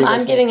 Yeah,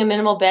 I'm giving a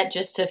minimal bet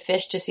just to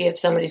fish to see if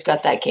somebody's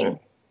got that king,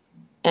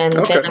 and then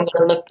I'm going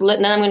to look.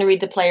 Then I'm going to read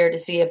the player to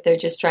see if they're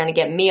just trying to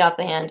get me off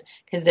the hand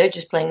because they're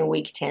just playing a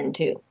weak 10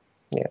 too.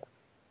 Yeah.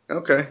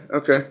 Okay.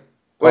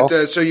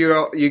 But so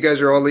you guys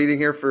are all leading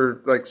here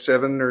for like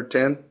 7 or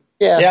 10.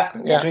 Yeah.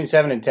 Between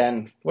 7 and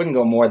 10. Wouldn't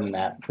go more than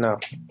that. No.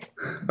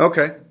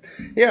 Okay.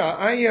 Yeah,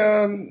 I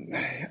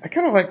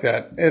kind of like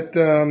that.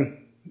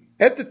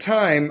 At the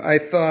time, I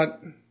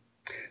thought,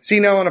 see,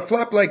 now on a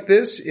flop like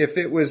this, if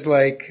it was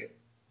like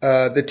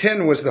the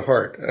 10 was the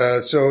heart.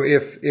 So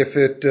if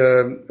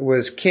it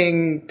was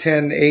King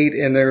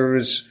 10-8 and there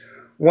was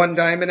one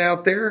diamond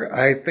out there,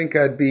 I think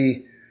I'd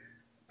be.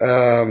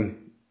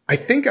 I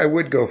think I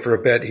would go for a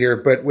bet here,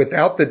 but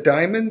without the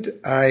diamond,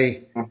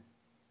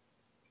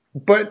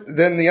 But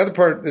then the other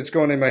part that's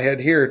going in my head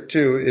here,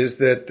 too, is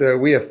that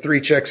we have 3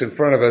 checks in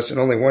front of us and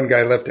only one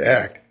guy left to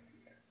act.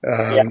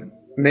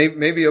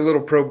 Maybe a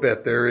little pro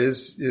bet there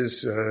is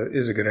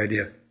a good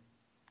idea.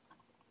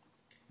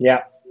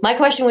 Yeah. My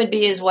question would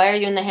be why are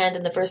you in the hand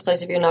in the first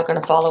place if you're not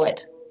going to follow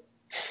it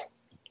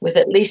with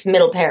at least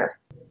middle pair?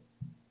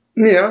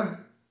 Yeah,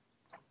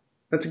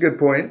 that's a good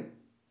point.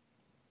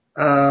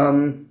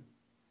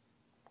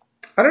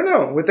 I don't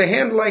know. With a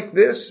hand like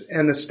this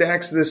and the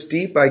stacks this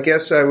deep, I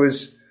guess I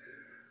was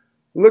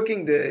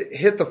looking to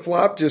hit the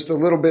flop just a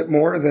little bit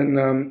more than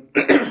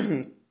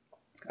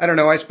I don't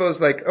know. I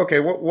suppose okay,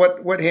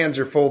 what hands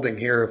are folding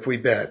here if we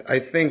bet? I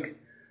think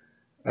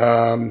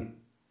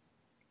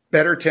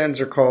better 10s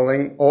are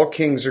calling, all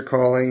kings are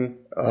calling,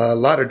 a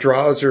lot of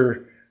draws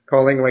are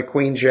calling, like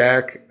Queen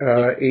Jack,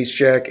 Ace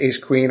Jack, Ace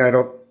Queen. I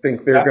don't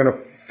think they're going to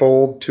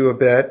fold to a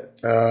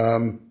bet.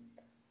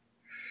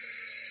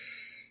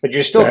 But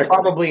you're still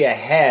probably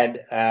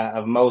ahead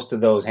of most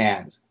of those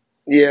hands.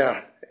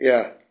 Yeah.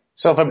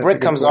 So if a brick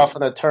comes off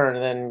on the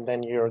turn,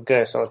 then you're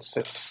good. So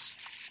it's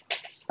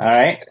all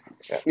right.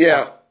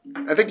 Yeah,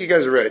 I think you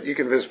guys are right. You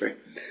convinced me.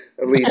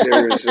 A lead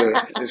there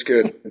is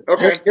good.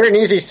 Okay, you're an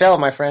easy sell,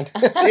 my friend.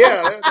 Yeah,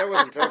 that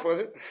wasn't tough, was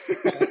it?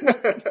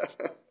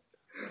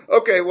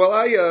 Okay, well,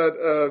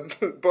 I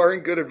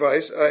barring good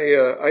advice,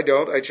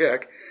 I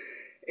check,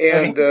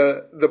 and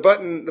the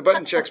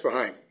button checks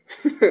behind.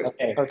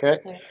 Okay.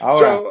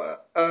 So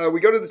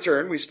we go to the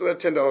turn. We still have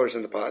 $10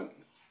 in the pot.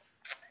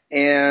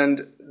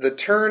 And the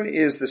turn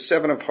is the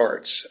 7 of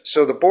hearts.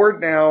 So the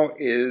board now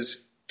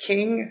is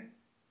King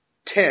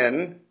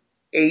 10,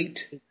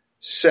 8,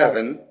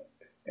 7,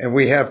 and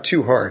we have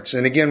 2 hearts.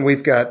 And again,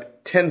 we've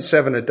got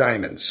 10-7 of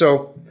diamonds.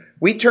 So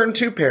we turn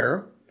 2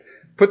 pair,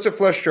 puts a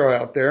flush draw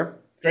out there.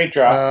 Straight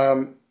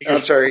draw.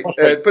 I'm sorry.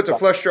 It puts a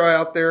flush draw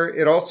out there.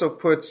 It also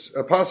puts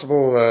a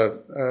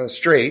possible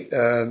straight.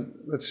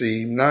 Let's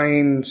see.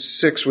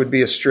 9-6 would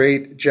be a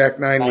straight. Jack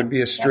 9 would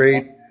be a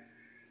straight.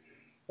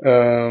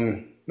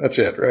 That's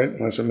it, right?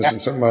 Unless I'm missing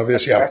something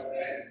obvious. Yeah.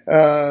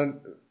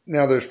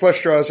 Now there's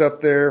flush draws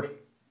up there.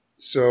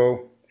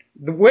 So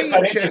the way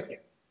you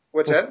check.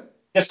 What's that?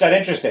 Just got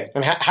interesting.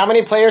 And how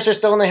many players are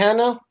still in the hand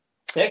now?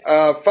 6.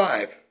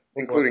 5,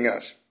 including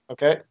us.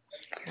 Okay.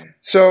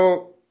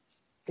 So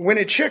when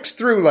it checks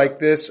through like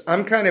this,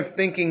 I'm kind of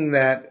thinking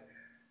that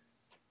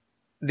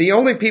the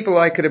only people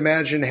I could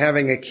imagine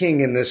having a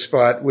king in this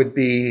spot would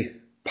be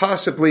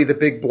possibly the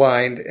big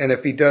blind. And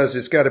if he does,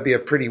 it's got to be a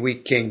pretty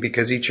weak king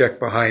because he checked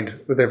behind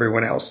with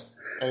everyone else.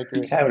 I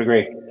would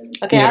agree.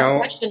 Okay, I have a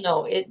question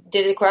though.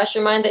 Did it cross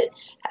your mind that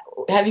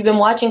have you been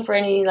watching for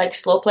any like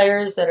slow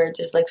players that are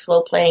just like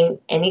slow playing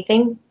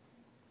anything?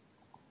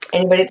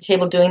 Anybody at the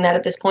table doing that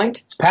at this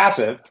point? It's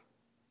passive.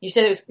 You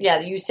said it was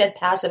you said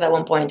passive at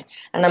one point,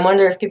 and I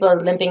wonder if people are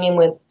limping in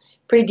with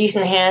pretty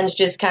decent hands,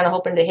 just kind of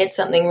hoping to hit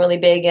something really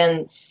big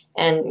and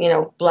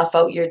bluff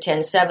out your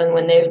 10-7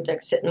 when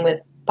they're sitting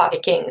with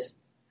pocket kings.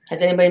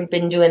 Has anybody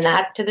been doing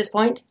that to this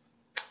point?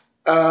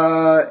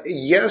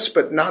 Yes,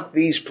 but not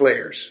these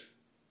players.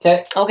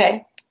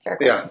 Okay. Fair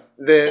point. Yeah,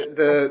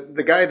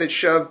 the guy that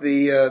shoved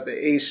the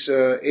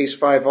ace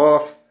 5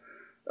 off,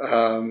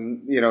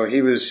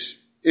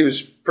 he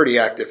was pretty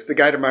active. The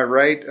guy to my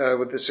right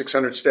with the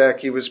 600 stack,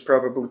 he was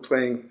probably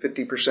playing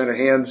 50% of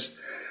hands.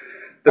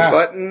 The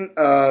button,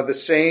 the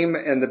same,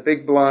 and the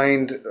big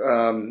blind.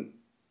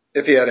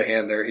 If he had a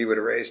hand there, he would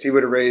have raised. He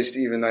would have raised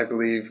even, I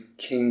believe,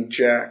 King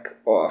Jack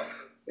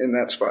off in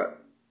that spot.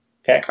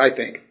 Okay, I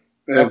think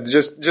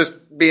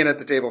just being at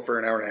the table for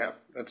an hour and a half.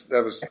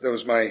 That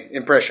was my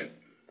impression.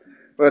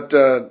 But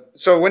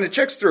so when it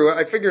checks through,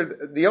 I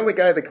figured the only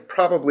guy that could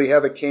probably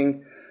have a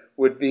king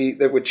would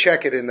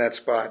check it in that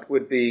spot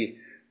would be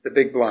the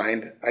big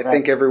blind. I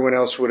think everyone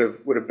else would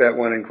have bet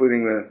one,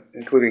 including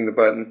the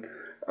button.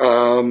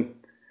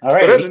 All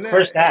right,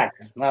 first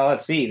act. Well,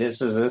 let's see.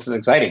 This is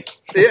exciting.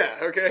 Yeah.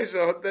 Okay.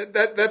 So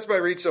that's my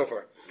read so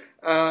far.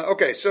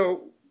 Okay.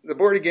 So the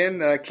board again: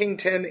 King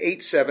 10,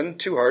 8, 7,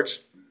 2 hearts.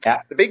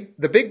 Yeah.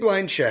 The big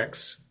blind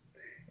checks,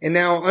 and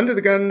now under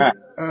the gun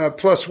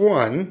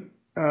 +1,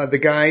 the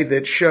guy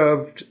that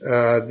shoved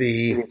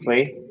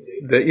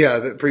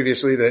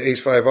previously the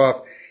ace 5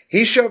 off,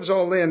 he shoves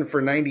all in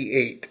for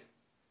 98.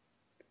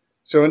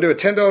 So into a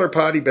 $10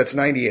 pot, he bets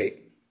 98.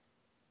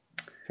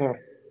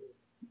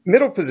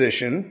 Middle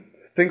position,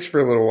 thinks for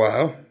a little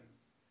while,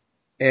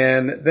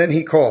 and then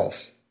he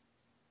calls.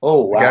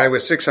 Oh, wow. The guy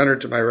with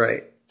 600 to my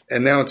right.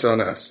 And now it's on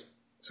us.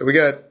 So we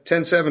got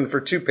 10-7 for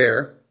 2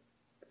 pair.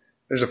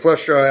 There's a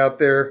flush draw out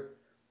there,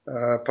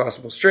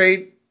 possible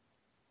straight.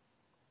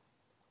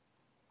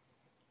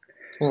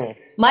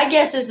 My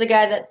guess is the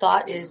guy that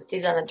thought is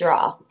on a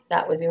draw.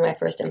 That would be my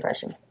first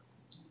impression.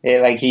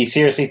 He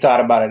seriously thought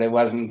about it. It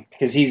wasn't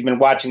because he's been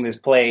watching this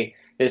player,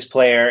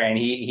 and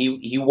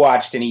he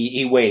watched and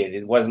he waited.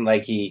 It wasn't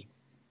like he.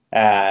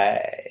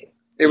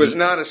 It was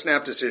not a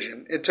snap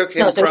decision. It took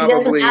him so probably.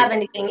 He doesn't have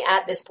anything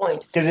at this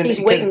point. He's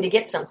waiting to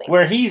get something.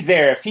 Where he's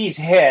there, if he's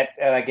hit,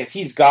 if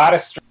he's got a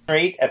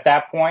straight at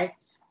that point,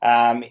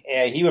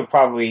 he would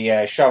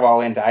probably shove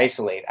all in to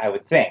isolate. I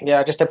would think.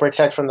 Yeah, just to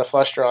protect from the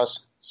flush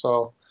draws.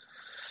 So.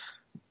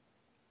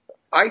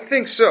 I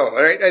think so.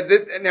 All right.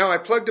 Now I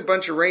plugged a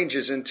bunch of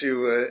ranges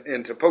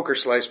into Poker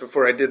Slice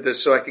before I did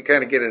this, so I could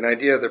kind of get an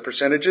idea of the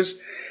percentages.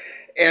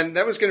 And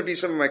that was going to be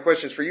some of my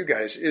questions for you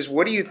guys. Is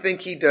what do you think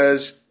he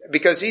does?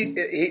 Because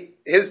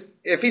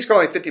if he's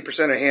calling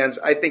 50% of hands,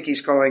 I think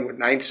he's calling with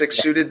 9-6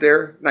 suited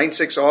there,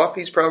 9-6 off.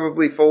 He's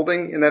probably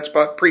folding in that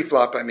spot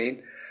pre-flop. I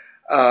mean,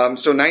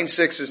 so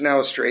 9-6 is now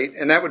a straight,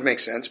 and that would make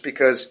sense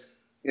because.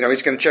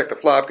 He's going to check the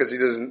flop because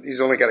he's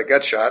only got a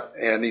gut shot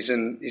and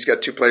he's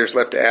got 2 players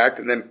left to act,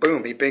 and then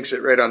boom, he binks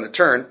it right on the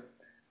turn.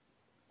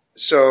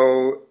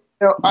 So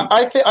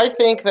I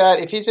think that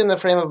if he's in the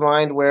frame of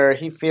mind where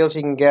he feels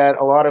he can get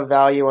a lot of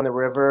value on the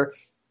river,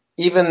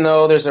 even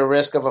though there's a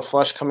risk of a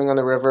flush coming on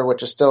the river,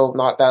 which is still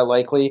not that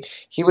likely,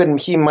 he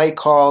might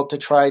call to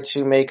try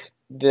to make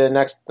the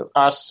next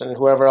us and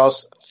whoever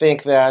else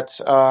think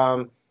that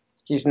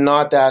he's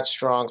not that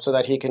strong so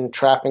that he can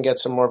trap and get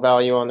some more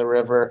value on the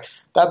river.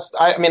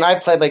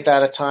 I've played like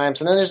that at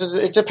times. And then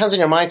it depends on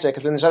your mindset,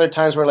 because then there's other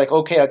times where like,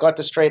 okay, I got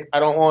this straight. I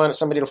don't want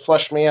somebody to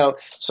flush me out,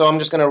 so I'm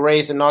just going to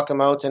raise and knock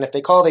them out. And if they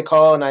call, they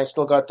call, and I've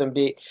still got them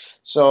beat.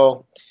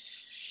 So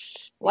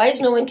why is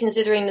no one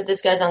considering that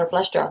this guy's on a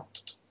flush draw?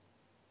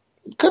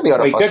 It could be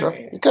on a flush draw.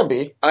 It could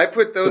be. I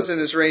put those in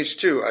his range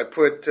too. I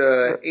put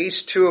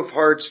ace 2 of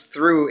hearts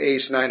through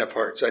ace 9 of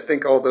hearts. I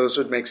think all those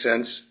would make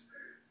sense.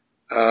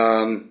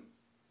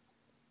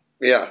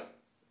 Yeah.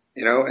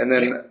 And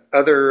then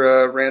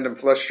other random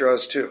flush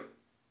draws too.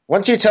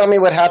 Once you tell me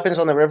what happens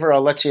on the river,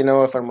 I'll let you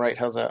know if I'm right.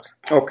 How's that?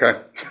 Okay.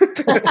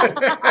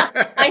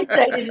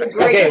 Hindsight is a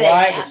great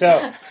thing.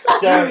 So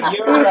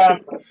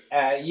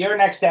you're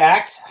next to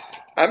act.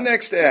 I'm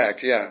next to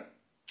act. Yeah.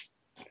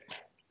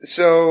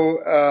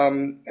 So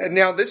and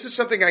now this is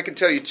something I can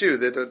tell you too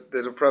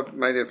that'll probably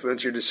might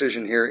influence your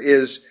decision here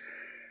is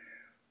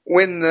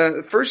when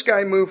the first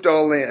guy moved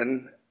all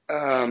in,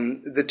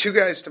 the two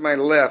guys to my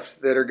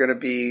left that are going to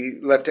be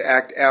left to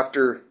act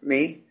after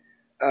me,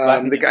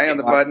 the guy on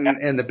the button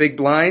and the big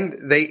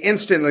blind, they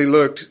instantly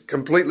looked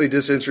completely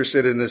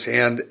disinterested in his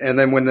hand. And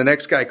then when the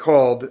next guy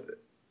called,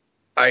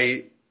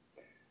 I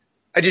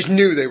just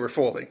knew they were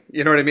folding.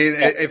 You know what I mean?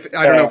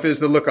 I don't know if it was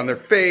the look on their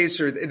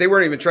face or they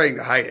weren't even trying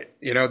to hide it.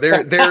 You know,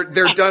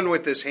 they're done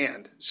with this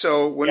hand.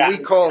 So when we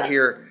call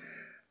here,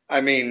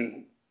 I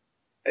mean,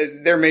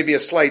 there may be a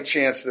slight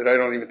chance that I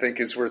don't even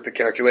think is worth the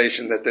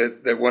calculation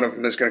that one of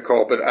them is going to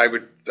call, but I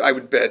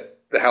would bet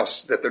the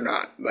house that they're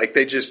not. Like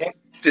they just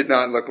did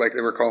not look like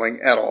they were calling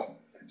at all.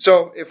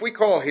 So if we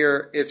call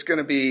here, it's going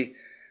to be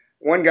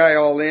one guy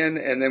all in,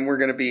 and then we're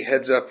going to be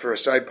heads up for a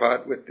side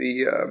pot with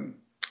the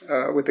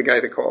guy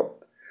that called.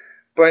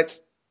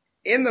 But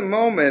in the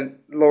moment,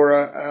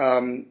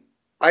 Laura,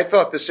 I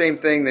thought the same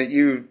thing that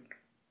you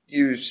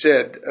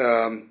said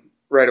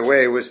right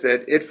away was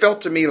that it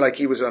felt to me like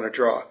he was on a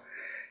draw.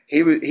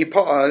 He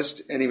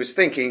paused and he was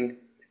thinking,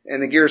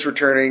 and the gears were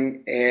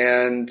turning,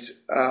 and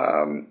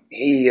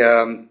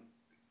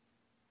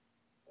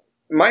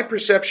my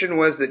perception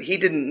was that he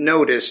didn't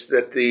notice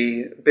that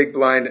the big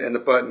blind and the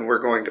button were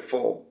going to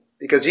fold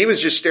because he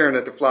was just staring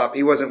at the flop.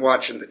 He wasn't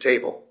watching the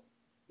table,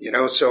 you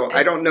know. So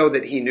I don't know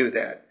that he knew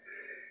that.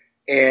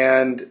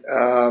 And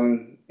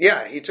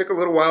he took a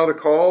little while to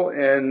call,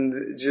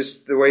 and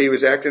just the way he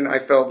was acting, I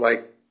felt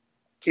like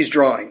he's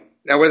drawing.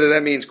 Now, whether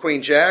that means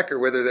queen jack or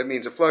whether that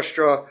means a flush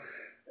draw,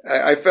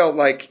 I felt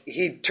like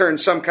he turned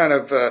some kind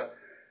of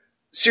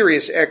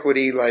serious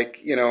equity, like,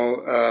 you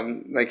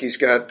know, like he's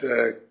got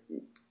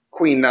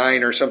queen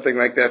nine or something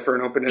like that for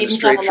an open-ended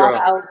straight draw. Even have a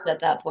lot of outs at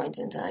that point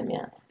in time,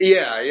 yeah.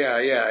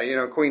 Yeah. You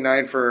know, queen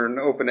nine for an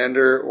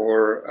open-ender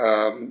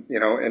or, you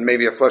know, and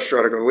maybe a flush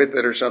draw to go with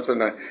it or something.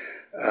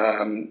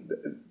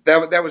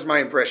 That was my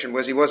impression,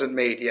 was he wasn't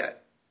made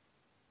yet.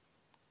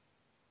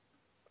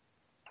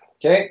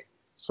 Okay.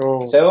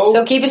 So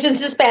keep us in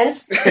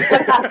suspense.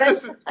 What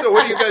happens? So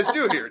what do you guys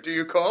do here? Do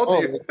you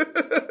call?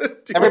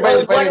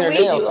 Everybody's biting their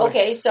nails.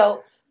 Okay,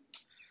 so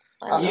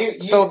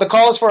so the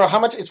call is for how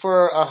much? It's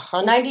for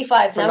 100?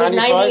 95. That was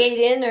 98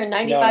 in or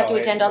 95 to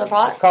a $10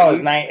 pot? The call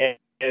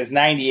is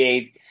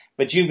 98,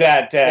 but you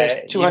got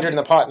there's 200 in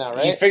the pot now,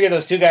 right? You figure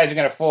those two guys are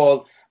going to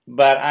fold,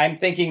 but I'm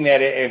thinking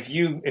that if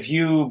you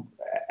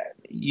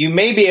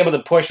may be able to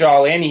push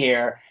all in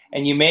here,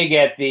 and you may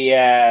get the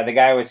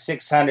guy with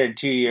 600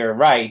 to your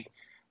right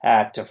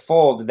to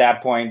fold at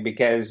that point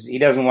because he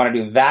doesn't want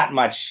to do that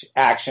much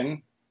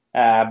action.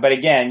 But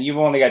again, you've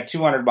only got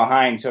 200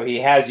 behind, so he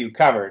has you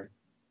covered.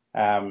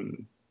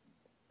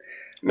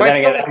 But then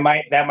again,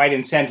 that might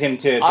incent him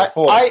to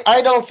fold.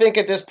 I don't think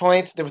at this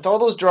point, with all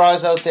those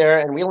draws out there,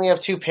 and we only have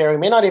two pair, we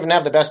may not even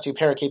have the best two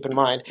pair, keep in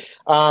mind.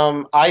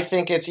 I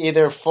think it's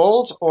either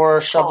fold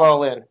or shove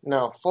all in.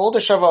 No, fold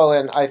or shove all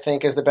in, I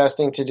think, is the best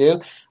thing to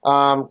do.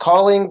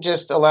 Calling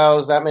just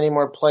allows that many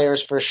more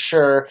players for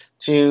sure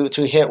to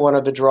hit one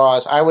of the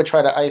draws. I would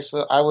try to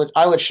isolate.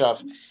 I would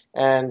shove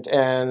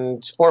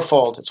or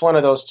fold. It's one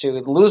of those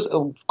two.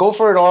 Go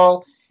for it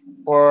all,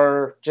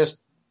 or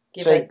just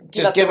give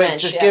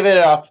it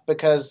up,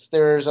 because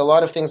there's a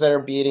lot of things that are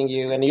beating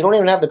you, and you don't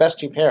even have the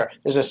best two pair.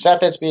 There's a set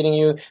that's beating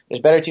you.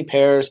 There's better two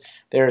pairs.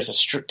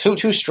 There's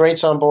two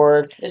straights on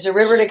board. There's a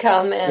river to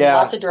come and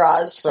lots of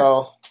draws.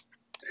 So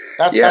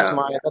that's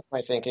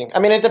my thinking. I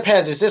mean, it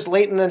depends. Is this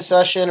late in the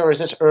session or is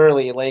this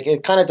early? Like,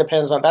 it kind of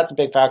depends on. That's a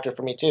big factor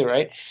for me too,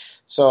 right?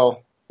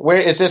 So where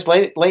is this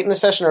late in the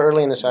session or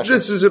early in the session?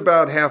 This is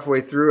about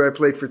halfway through. I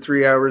played for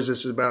 3 hours.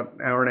 This is about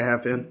an hour and a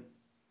half in.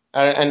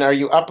 And are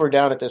you up or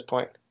down at this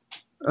point?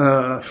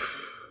 Let's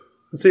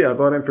see. I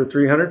bought in for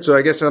 300, so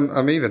I guess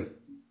I'm even.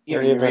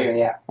 You're even,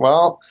 yeah.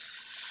 Well,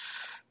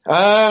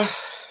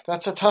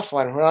 that's a tough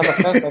one. We're on the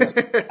fence.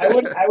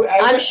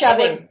 I'm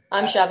shoving.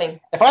 I'm shoving.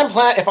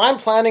 If I'm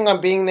planning on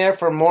being there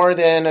for more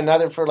than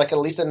at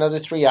least another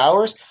 3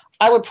 hours,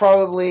 I would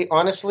probably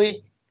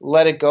honestly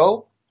let it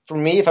go. For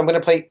me, if I'm going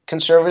to play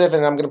conservative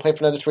and I'm going to play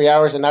for another 3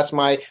 hours, and that's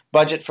my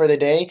budget for the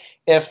day.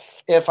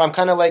 If I'm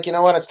kind of like, you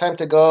know what, it's time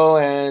to go,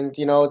 and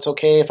you know it's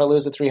okay if I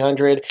lose the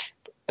 300.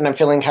 And I'm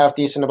feeling half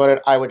decent about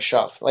it, I would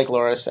shove, like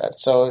Laura said.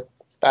 So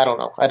I don't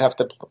know. I'd have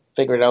to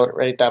figure it out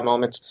right at that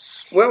moment.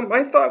 Well,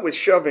 my thought with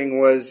shoving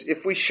was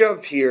if we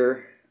shove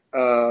here,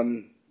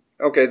 the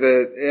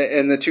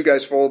two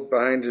guys fold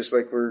behind just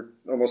like we're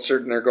almost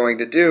certain they're going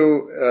to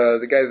do.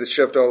 The guy that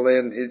shoved all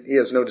in, he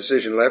has no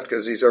decision left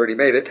because he's already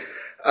made it.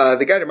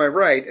 The guy to my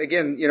right,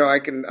 again, you know, I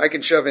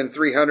can shove in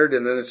 300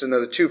 and then it's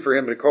another 2 for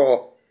him to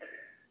call.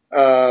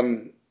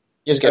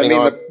 He's getting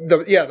odds.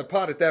 The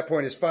pot at that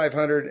point is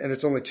 500, and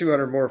it's only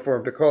 200 more for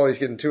him to call. He's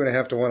getting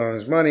 2.5 to 1 on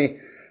his money.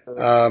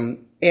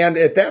 And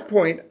at that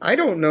point, I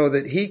don't know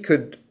that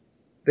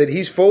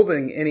he's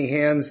folding any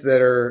hands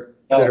that are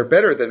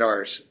better than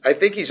ours. I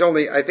think he's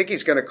going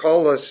to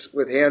call us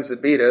with hands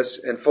that beat us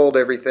and fold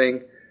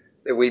everything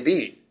that we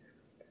beat.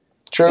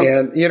 True.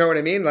 And you know what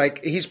I mean?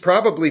 Like, he's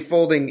probably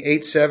folding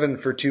 8-7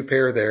 for 2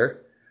 pair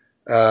there,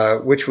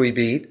 which we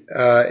beat.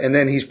 And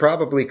then he's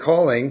probably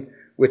calling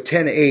with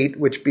 10-8,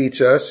 which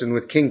beats us, and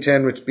with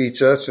King-10, which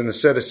beats us, and a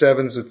set of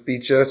 7s, which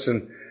beats us.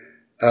 And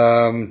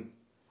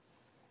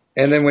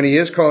then when he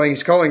is calling,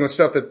 he's calling with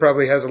stuff that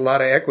probably has a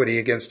lot of equity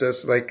against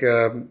us, like,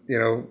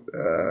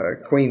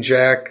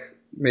 Queen-Jack,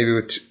 maybe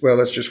with,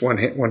 that's just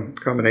one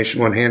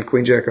combination, one hand,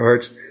 Queen-Jack of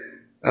hearts.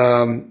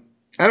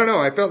 I don't know.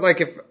 I felt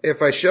like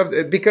if I shoved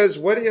it, because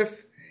what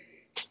if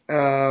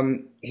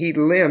he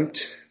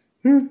limped?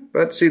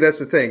 But see, that's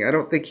the thing. I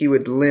don't think he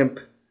would limp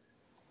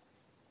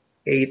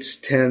 8s,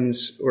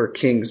 10s, or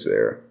kings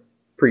there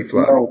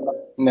pre-flop.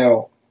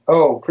 No.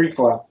 Oh,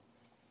 pre-flop.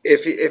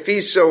 If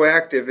he's so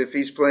active, if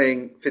he's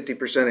playing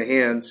 50% of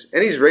hands,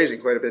 and he's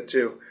raising quite a bit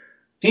too.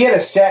 If he had a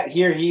set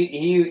here,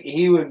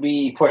 he would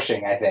be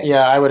pushing, I think.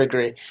 Yeah, I would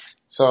agree.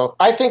 So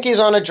I think he's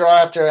on a draw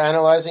after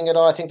analyzing it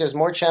all. I think there's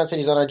more chance that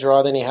he's on a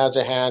draw than he has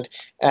a hand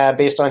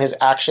based on his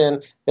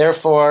action.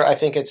 Therefore, I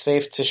think it's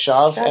safe to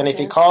shove. And if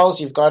he calls,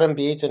 you've got him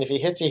beat. And if he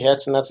hits, he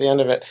hits, and that's the end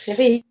of it. If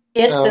he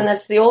hits, then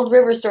that's the old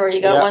river story.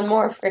 You got one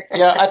more.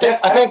 I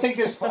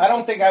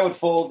don't think I would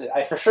fold.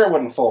 I for sure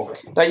wouldn't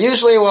fold. Now,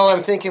 usually, while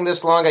I'm thinking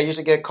this long, I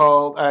usually get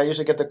called. I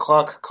usually get the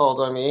clock called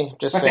on me.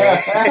 Just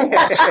saying.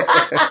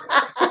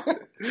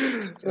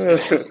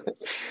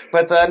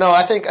 But no,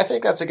 I think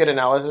that's a good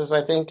analysis.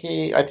 I think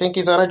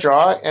he's on a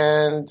draw,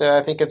 and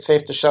I think it's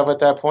safe to shove at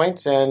that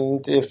point.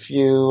 And if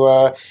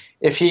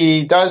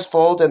he does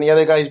fold and the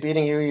other guy's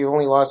beating you, you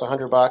only lost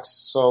 $100.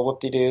 So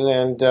whoop-de-doo.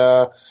 And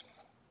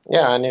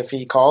and if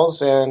he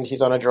calls and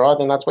he's on a draw,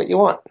 then that's what you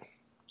want.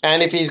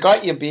 And if he's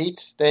got you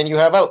beat, then you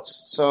have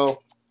outs. So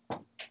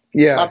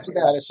not too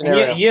bad a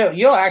scenario.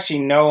 You'll actually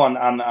know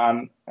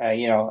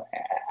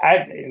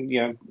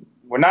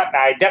we're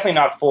definitely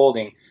not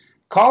folding.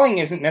 Calling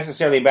isn't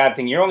necessarily a bad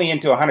thing. You're only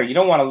into 100. You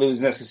don't want to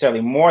lose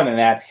necessarily more than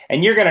that.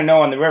 And you're going to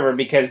know on the river,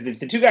 because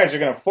if the two guys are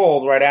going to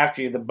fold right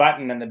after you, the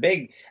button and the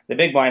big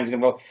blind is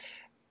going to fold.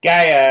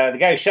 The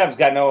guy who shoves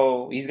got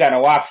no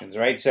options,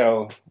 right?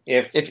 So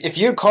if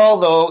you call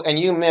though and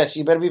you miss,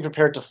 you better be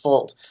prepared to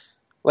fold.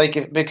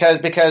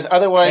 Because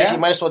otherwise you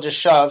might as well just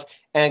shove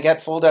and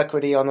get fold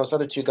equity on those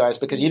other two guys,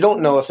 because you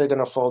don't know if they're going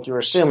to fold. You're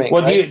assuming.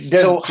 Well, right?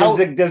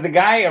 does the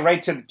guy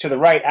right to the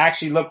right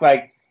actually look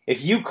like,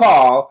 if you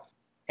call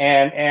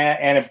and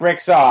it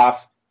bricks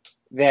off,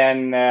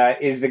 then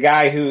is the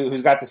guy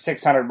who's got the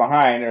 600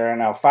 behind, or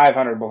now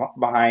 500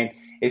 behind,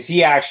 is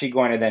he actually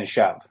going to then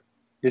shove?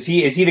 Is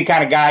he the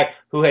kind of guy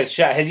who has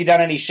he done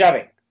any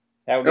shoving?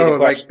 That would be the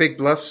question. Like big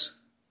bluffs.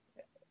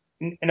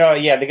 No,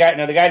 yeah, the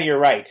guy to your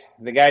right.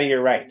 The guy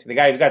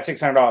who's got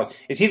 $600.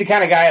 Is he the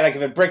kind of guy, like,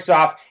 if it bricks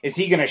off, is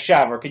he going to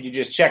shove, or could you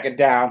just check it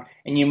down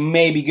and you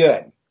may be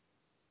good?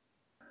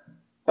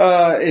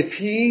 If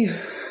he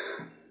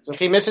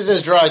misses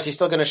his draw, is he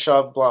still going to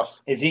shove bluff?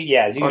 Is he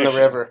on the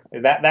river?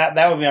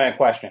 That would be my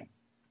question.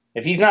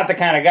 If he's not the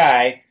kind of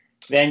guy,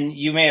 then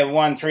you may have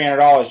won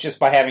 $300 just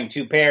by having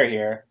 2 pair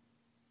here.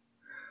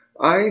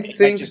 I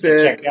think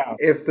that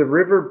if the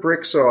river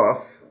bricks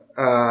off,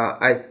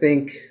 I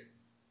think.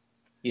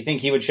 You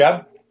think he would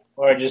shove,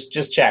 or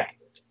just check?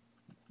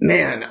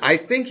 Man, I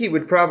think he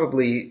would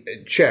probably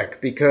check,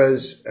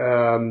 because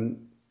the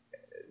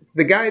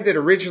guy that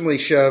originally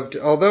shoved,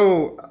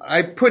 although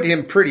I put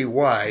him pretty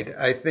wide,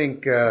 I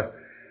think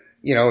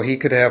he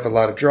could have a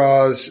lot of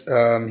draws.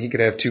 He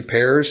could have 2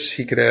 pairs.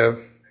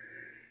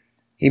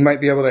 He might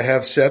be able to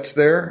have sets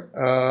there,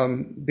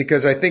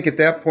 because I think at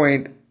that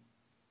point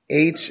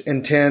 8s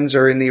and 10s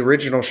are in the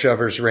original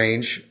shover's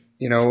range.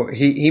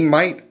 He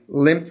might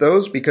limp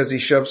those because he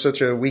shoved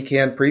such a weak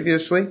hand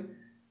previously,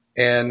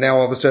 and now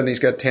all of a sudden he's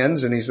got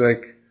 10s and he's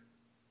like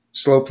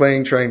slow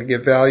playing, trying to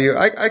get value.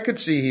 I could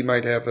see he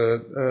might have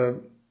a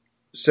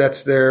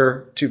sets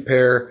there, 2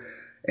 pair,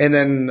 and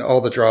then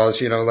all the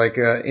draws. Like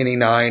any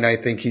 9, I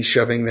think he's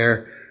shoving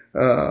there,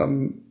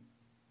 and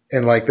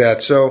like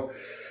that. So.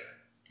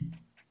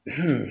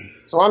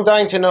 So I'm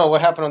dying to know what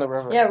happened on the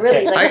river. Yeah,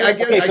 really. What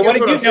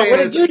did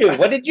you do?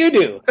 What did you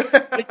do?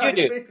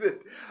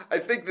 I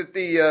think that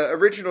the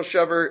original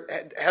shover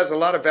has a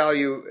lot of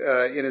value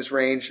in his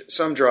range,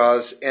 some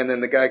draws, and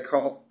then the guy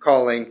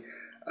calling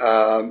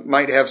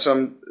might have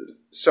some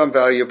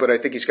value, but I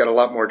think he's got a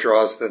lot more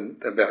draws than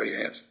value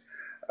hands.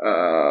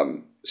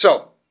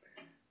 So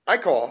I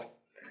call.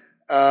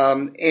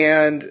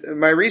 And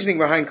my reasoning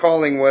behind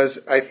calling was,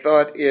 I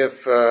thought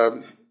if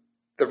the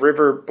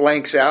river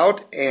blanks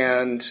out,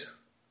 and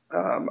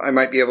I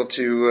might be able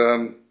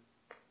to,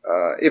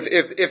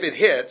 if it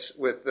hits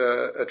with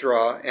a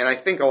draw, and I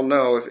think I'll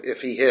know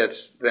if he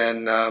hits,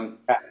 then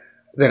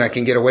I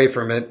can get away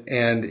from it.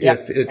 And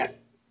if it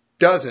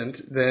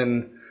doesn't,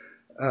 then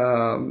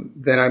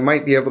I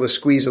might be able to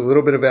squeeze a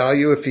little bit of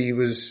value if he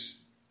was,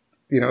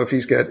 if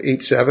he's got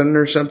 8-7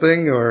 or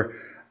something, or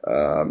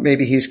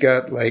maybe he's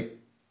got like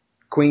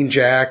Queen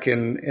Jack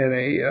and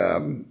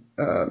a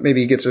maybe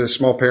he gets a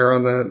small pair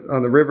on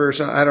the river or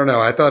something. I don't know.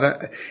 I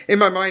thought in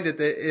my mind at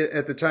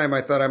the time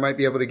I thought I might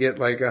be able to get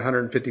like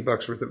 $150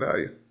 worth of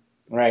value.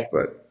 Right.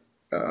 But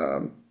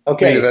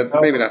Okay,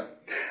 maybe not.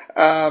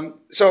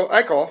 So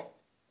I call.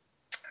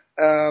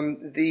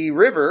 The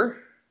river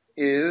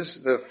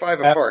is the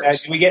 5 of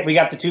hearts. We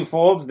got the two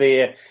folds.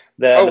 We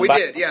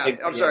did. Yeah,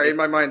 I'm sorry. In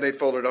my mind, they'd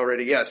folded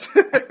already. Yes,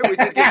 we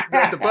did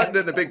get the button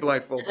and the big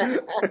blindfold.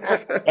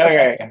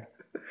 Okay.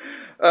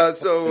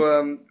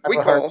 So we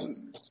call.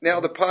 Now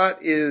the pot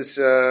is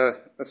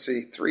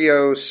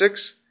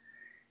 306.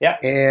 Yeah.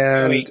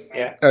 And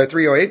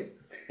 308.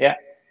 Yeah.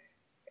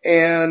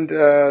 And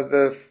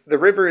the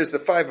river is the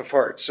 5 of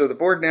hearts. So the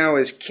board now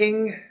is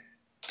King,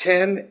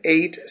 10,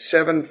 8,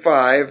 7,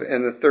 5,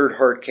 and the third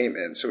heart came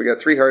in. So we got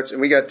 3 hearts,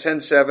 and we got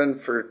 10, 7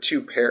 for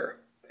 2 pair.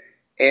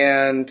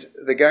 And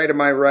the guy to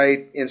my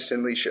right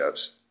instantly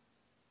shoves.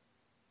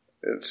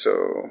 And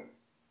so...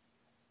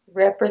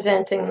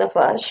 Representing the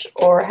flush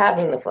or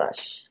having the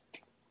flush?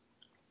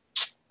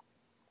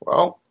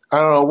 Well, I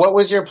don't know. What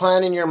was your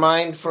plan in your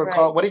mind for a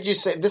call? What did you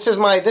say? This is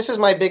my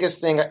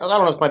biggest thing. I don't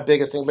know if it's my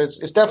biggest thing, but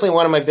it's definitely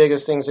one of my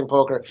biggest things in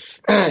poker.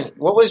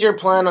 What was your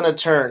plan on the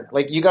turn?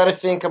 Like, you got to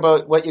think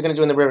about what you're going to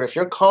do in the river. If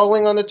you're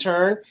calling on the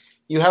turn,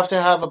 you have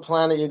to have a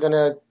plan that you're going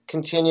to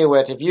continue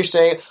with. If you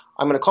say,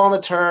 I'm going to call on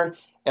the turn,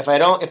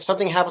 if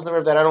something happens in the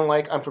river that I don't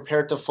like, I'm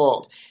prepared to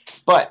fold.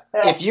 But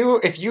if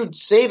you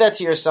say that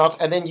to yourself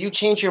and then you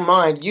change your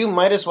mind, you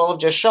might as well have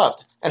just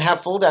shoved and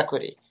have fold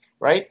equity,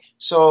 right?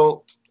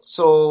 So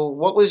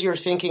what was your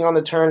thinking on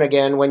the turn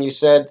again when you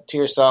said to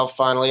yourself,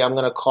 finally, I'm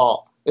going to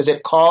call? Is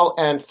it call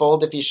and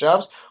fold if he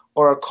shoves,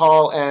 or a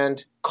call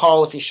and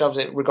call if he shoves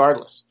it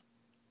regardless?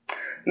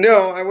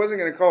 No, I wasn't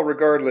going to call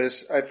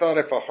regardless. I thought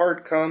if a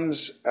heart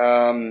comes,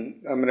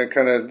 I'm going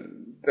to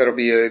that'll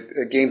be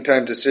a game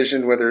time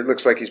decision whether it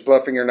looks like he's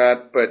bluffing or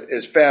not. But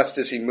as fast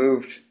as he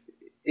moved,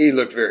 he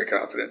looked very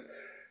confident.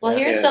 Well,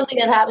 here's something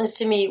that happens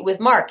to me with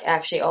Mark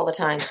actually all the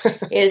time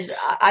is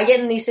I get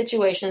in these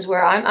situations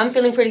where I'm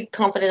feeling pretty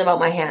confident about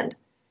my hand.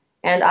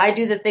 And I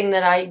do the thing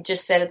that I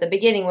just said at the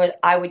beginning where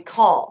I would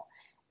call.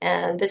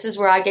 And this is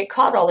where I get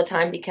caught all the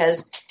time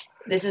because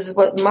this is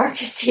what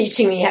Mark is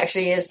teaching me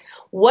actually is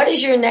what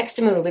is your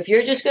next move? If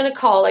you're just going to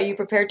call, are you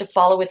prepared to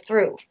follow it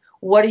through?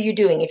 What are you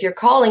doing? If you're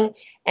calling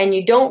and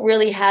you don't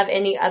really have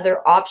any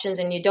other options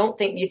and you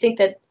think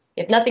that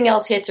if nothing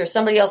else hits or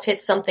somebody else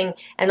hits something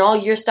and all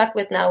you're stuck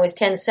with now is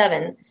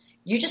 10-7,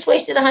 you just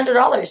wasted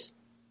 $100.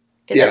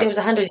 Because I think it was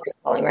 100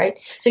 you're calling, right?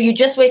 So you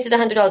just wasted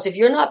 $100. If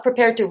you're not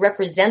prepared to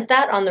represent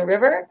that on the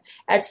river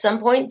at some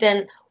point,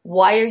 then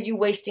why are you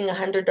wasting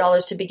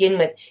 $100 to begin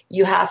with?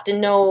 You have to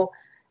know,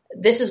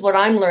 this is what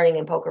I'm learning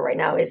in poker right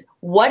now, is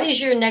what is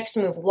your next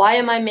move? Why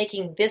am I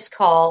making this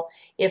call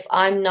if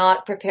I'm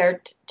not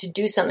prepared to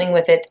do something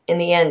with it in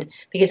the end?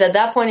 Because at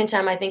that point in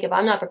time, I think if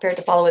I'm not prepared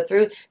to follow it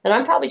through, then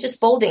I'm probably just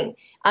folding.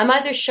 I'm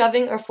either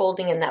shoving or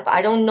folding in that. But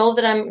I don't know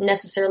that I'm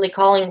necessarily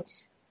calling,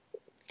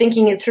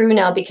 thinking it through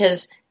now,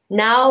 because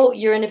now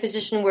you're in a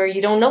position where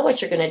you don't know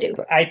what you're going to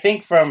do. I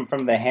think from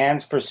the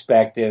hand's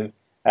perspective,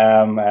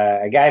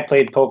 a guy I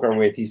played poker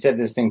with, he said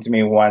this thing to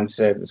me once.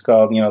 It's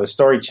called, the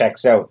story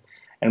checks out.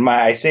 And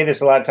I say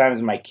this a lot of times,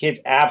 and my kids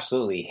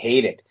absolutely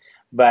hate it.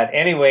 But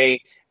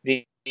anyway,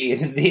 the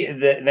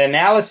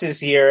analysis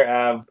here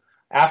of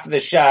after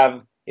the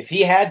shove, if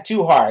he had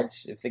 2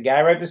 hearts, if the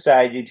guy right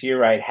beside you to your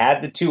right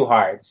had the 2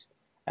 hearts,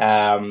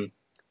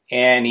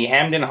 and he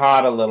hemmed and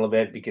hawed a little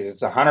bit because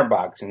it's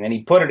 $100, and then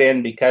he put it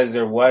in because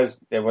there was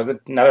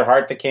another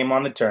heart that came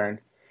on the turn,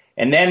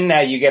 and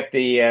then you get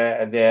the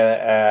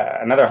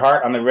another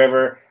heart on the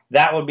river.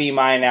 That would be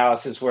my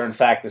analysis where, in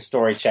fact, the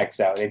story checks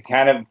out. It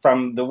kind of,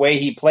 from the way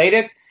he played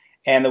it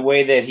and the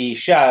way that he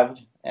shoved,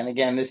 and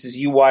again, this is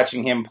you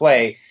watching him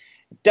play,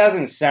 it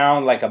doesn't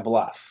sound like a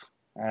bluff.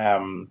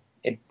 To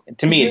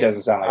me, it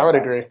doesn't sound like a bluff. I would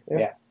agree.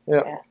 Yeah.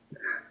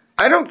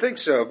 I don't think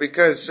so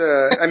because, in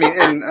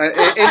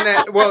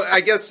that, well,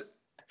 I guess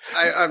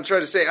I'm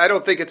trying to say I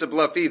don't think it's a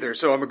bluff either,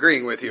 so I'm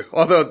agreeing with you.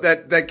 Although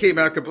that came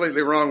out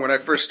completely wrong when I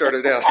first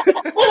started out.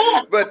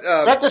 But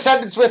start the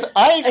sentence with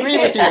 "I agree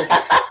with you."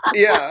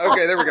 Yeah,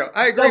 okay, there we go.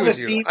 I agree with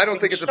you. I don't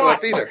think it's a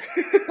bluff either.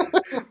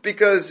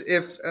 Because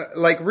if,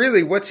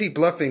 really, what's he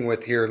bluffing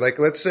with here? Like,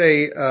 let's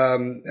say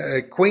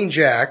Queen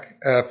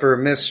Jack for a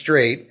miss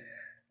straight.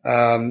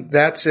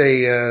 That's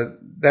a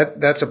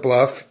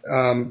bluff.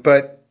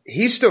 But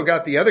he's still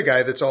got the other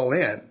guy that's all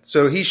in,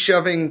 so he's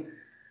shoving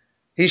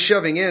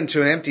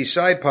into an empty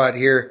side pot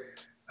here,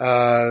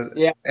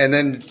 and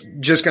then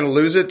just going to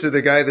lose it to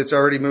the guy that's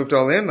already moved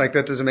all in. Like,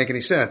 that doesn't make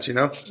any sense,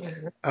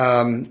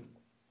 Mm-hmm.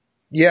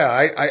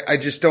 I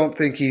just don't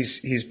think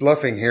he's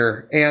bluffing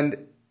here. And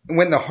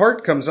when the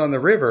heart comes on the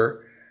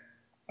river,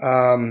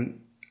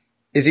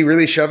 is he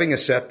really shoving a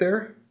set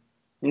there?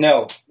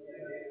 No.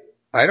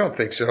 I don't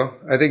think so.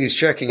 I think he's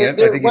checking it.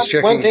 I think he's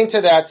checking. One thing to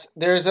that,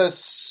 there's a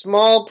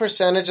small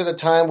percentage of the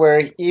time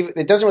where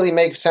it doesn't really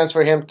make sense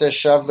for him to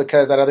shove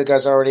because that other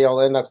guy's already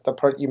all in. That's the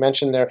part you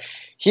mentioned there.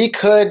 He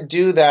could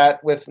do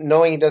that with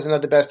knowing he doesn't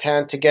have the best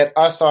hand to get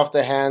us off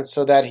the hand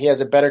so that he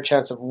has a better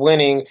chance of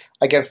winning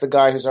against the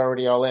guy who's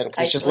already all in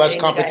because it's just less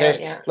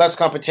competition. Less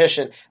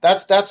competition.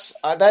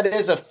 That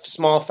is a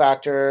small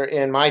factor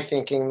in my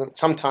thinking.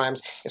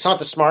 Sometimes it's not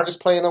the smartest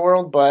play in the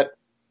world, but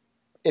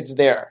it's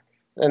there,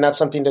 and that's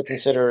something to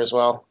consider as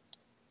well.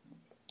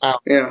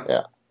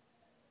 Yeah.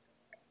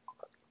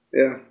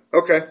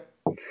 Okay.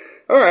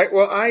 All right.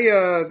 Well, I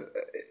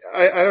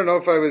don't know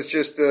if I was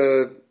just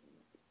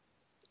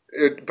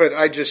but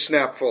I just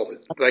snap folded.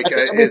 Like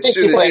as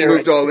soon as he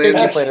moved all in,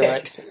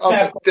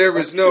 there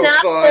was no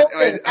thought.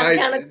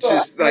 I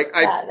just like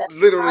I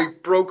literally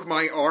broke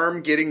my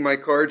arm getting my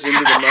cards into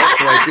the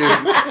muck. Like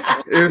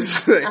it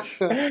was like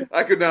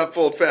I could not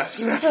fold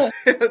fast enough.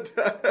 And,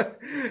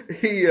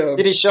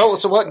 did he show?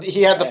 So what?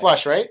 He had the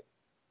flush, right?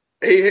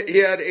 He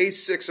had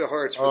ace six of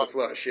hearts for the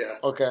flush. Yeah.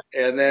 Okay.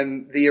 And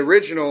then the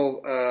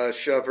original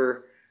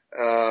shover.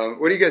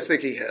 What do you guys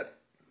think he had?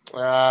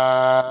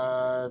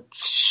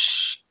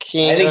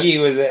 King. I think he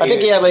was. I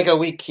think he had like a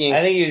weak king.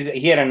 I think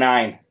he had a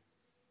 9.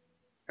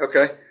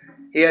 Okay,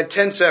 he had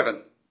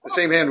 10-7, the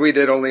same hand we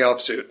did, only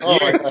offsuit. Oh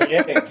my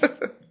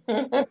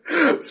God!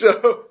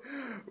 So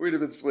we'd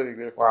have been splitting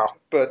there. Wow.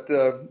 But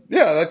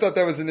yeah, I thought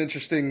that was an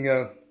interesting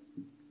hand.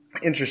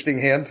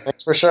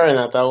 Thanks for sharing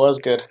that. That was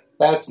good.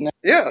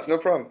 Yeah, no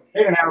problem.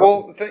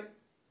 Well,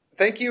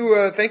 thank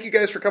you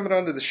guys for coming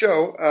on to the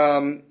show.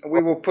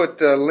 We will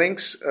put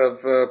links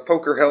of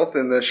Poker Health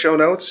in the show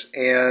notes,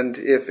 and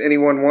if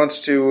anyone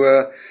wants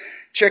to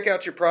check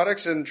out your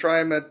products and try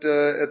them at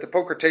the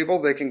poker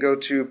table, they can go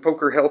to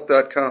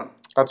pokerhealth.com.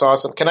 That's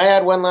awesome. Can I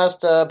add one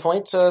last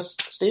point,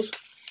 Steve?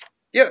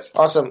 Yes.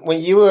 Awesome. When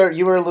you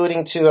were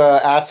alluding to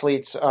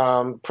athletes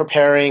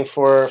preparing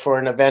for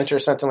an event or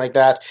something like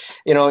that,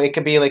 it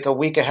could be like a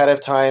week ahead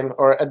of time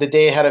or the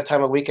day ahead of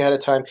time, a week ahead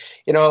of time.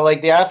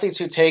 Like the athletes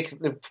who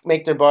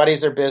make their bodies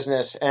their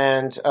business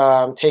and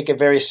take it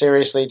very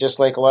seriously, just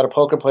like a lot of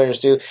poker players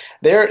do.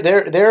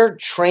 They're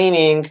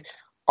training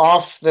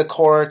off the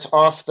court,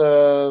 off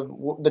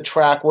the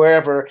track,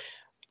 wherever.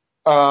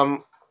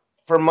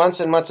 For months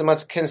and months and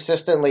months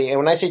consistently. And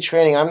when I say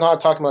training, I'm not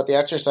talking about the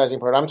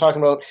exercising part. I'm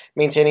talking about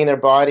maintaining their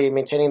body,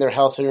 maintaining their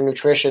health and their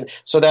nutrition,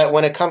 so that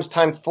when it comes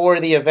time for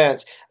the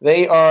event,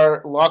 they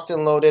are locked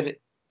and loaded,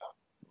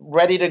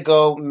 ready to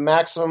go,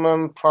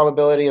 maximum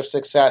probability of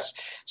success.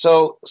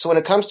 So when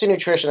it comes to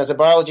nutrition, as a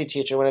biology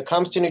teacher, when it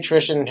comes to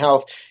nutrition and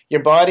health,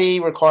 your body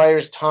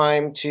requires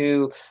time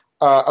to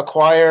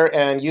acquire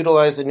and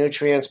utilize the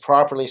nutrients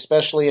properly,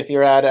 especially if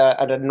you're at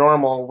a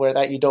normal where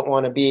that you don't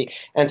want to be.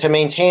 And to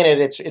maintain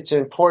it, it's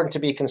important to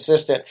be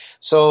consistent.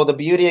 So the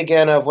beauty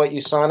again of what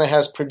USANA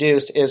has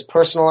produced is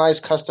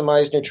personalized,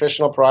 customized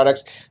nutritional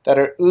products that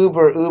are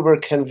uber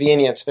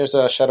convenient. There's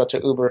a shout out to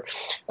Uber.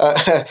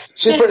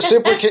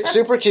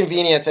 Super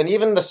convenient. And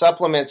even the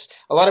supplements,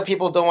 a lot of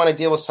people don't want to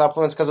deal with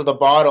supplements because of the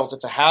bottles.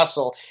 It's a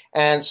hassle.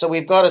 And so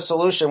we've got a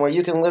solution where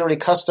you can literally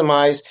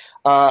customize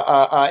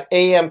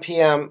AM,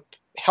 PM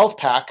health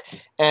pack,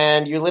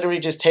 and you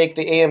literally just take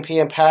the AM,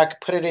 PM pack,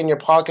 put it in your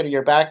pocket or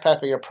your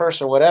backpack or your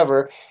purse or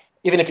whatever.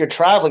 Even if you're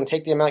traveling,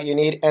 take the amount you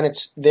need, and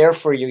it's there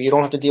for you. You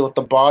don't have to deal with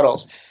the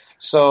bottles.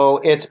 So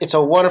it's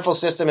a wonderful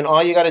system, and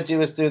all you got to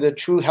do is do the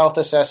true health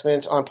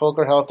assessments on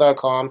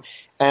pokerhealth.com,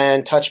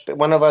 and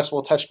one of us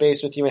will touch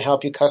base with you and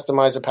help you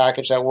customize a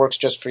package that works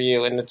just for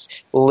you, and it's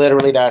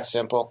literally that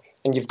simple.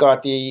 And you've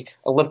got the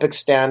Olympic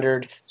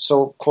standard,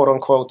 so quote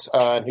unquote,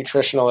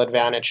 nutritional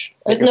advantage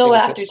with no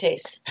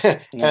aftertaste. And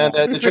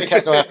the drink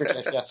has no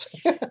aftertaste. Yes.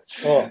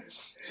 Cool.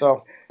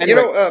 So,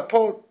 anyways.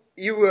 Paul,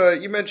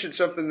 you mentioned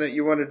something that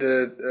you wanted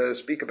to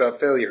speak about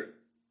failure.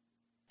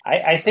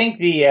 I think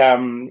the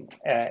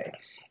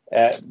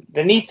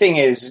neat thing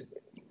is,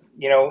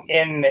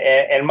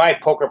 in my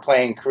poker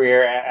playing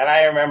career, and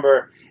I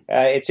remember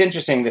it's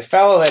interesting. The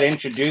fellow that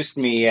introduced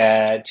me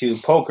to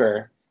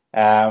poker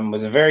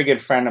was a very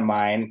good friend of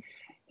mine,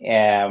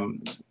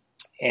 and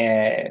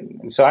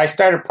so I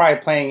started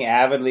probably playing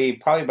avidly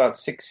probably about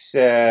 6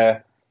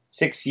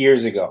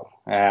 years ago,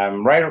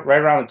 right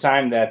around the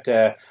time that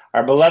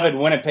our beloved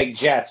Winnipeg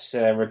Jets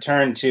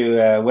returned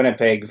to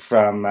Winnipeg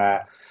from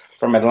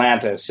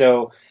Atlanta.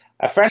 So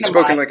a friend of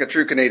mine, spoken like a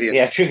true Canadian.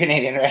 Yeah, true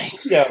Canadian, right?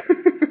 So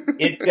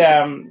he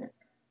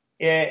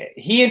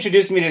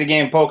introduced me to the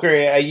game of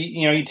poker.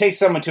 You take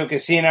someone to a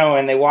casino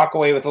and they walk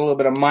away with a little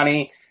bit of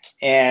money.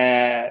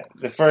 And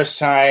the first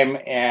time,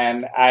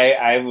 and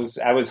I was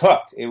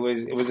hooked. It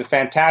was a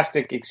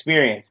fantastic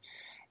experience,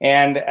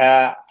 and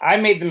I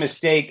made the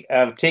mistake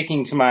of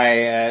taking to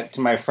my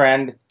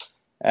friend,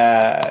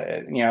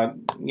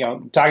 talking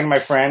to my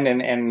friend,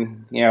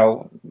 and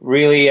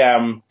really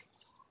about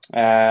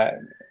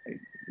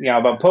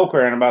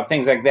poker and about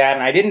things like that.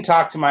 And I didn't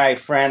talk to my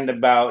friend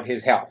about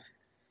his health,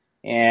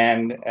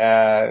 and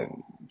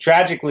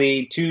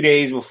tragically, 2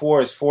 days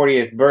before his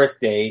 40th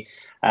birthday.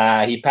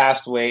 He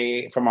passed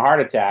away from a heart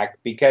attack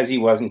because he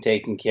wasn't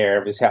taking care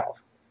of his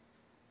health.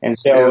 And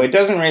so It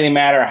doesn't really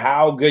matter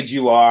how good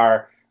you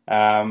are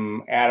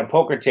at a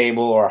poker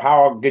table or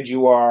how good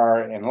you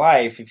are in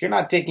life. If you're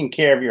not taking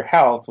care of your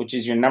health, which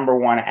is your number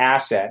one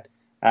asset,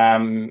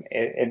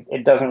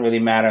 it doesn't really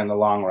matter in the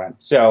long run.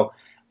 So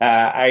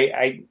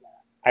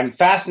I'm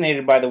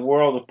fascinated by the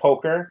world of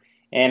poker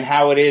and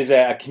how it is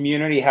a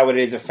community, how it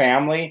is a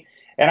family.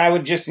 And I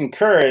would just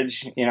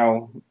encourage,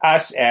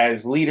 us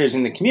as leaders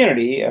in the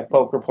community of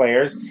poker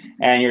players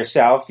and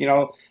yourself,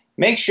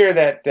 make sure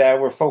that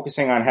we're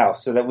focusing on health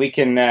so that we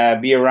can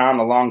be around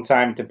a long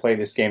time to play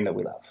this game that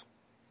we love.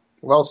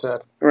 Well said.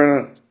 Right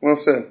on. Well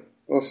said.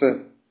 Well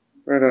said.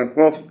 Right on.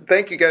 Well,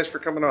 thank you guys for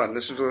coming on.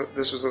 This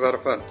was a lot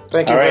of fun.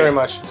 Thank you very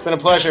much. It's been a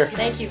pleasure.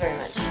 Thank you very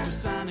much.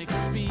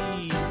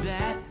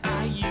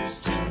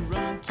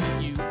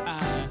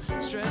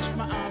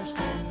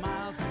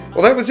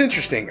 Well, that was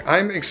interesting.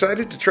 I'm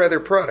excited to try their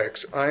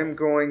products. I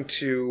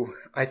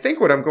think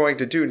what I'm going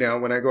to do now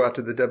when I go out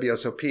to the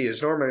WSOP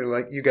is normally,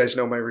 like, you guys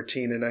know my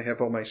routine and I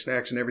have all my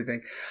snacks and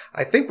everything.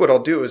 I think what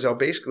I'll do is I'll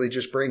basically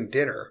just bring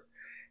dinner.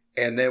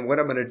 And then what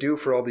I'm going to do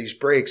for all these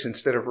breaks,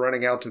 instead of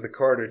running out to the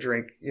car to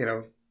drink,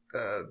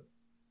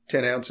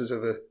 10 ounces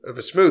of a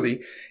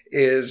smoothie,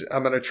 is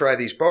I'm going to try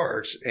these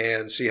bars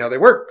and see how they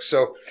work.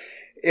 So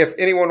if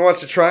anyone wants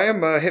to try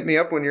them, hit me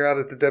up when you're out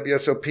at the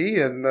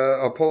WSOP, and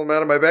I'll pull them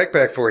out of my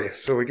backpack for you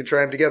so we can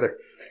try them together.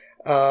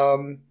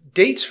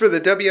 Dates for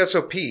the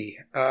WSOP.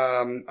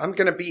 I'm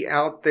going to be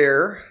out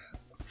there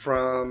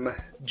from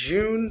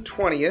June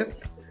 20th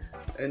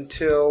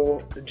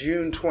until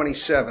June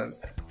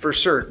 27th for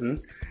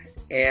certain.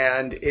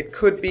 And it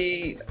could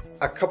be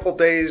a couple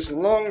days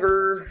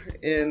longer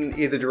in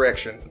either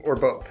direction, or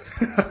both.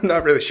 I'm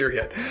not really sure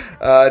yet.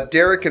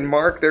 Derek and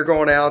Mark, they're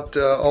going out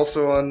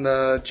also on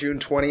June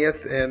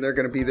 20th, and they're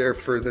going to be there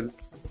for I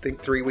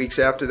think 3 weeks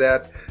after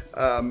that.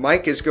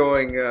 Mike is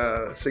going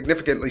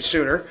significantly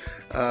sooner.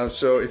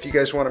 So if you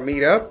guys want to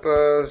meet up,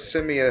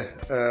 send me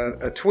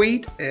a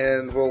tweet,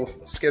 and we'll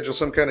schedule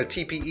some kind of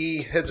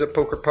TPE Heads Up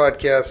Poker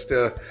Podcast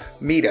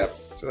meetup.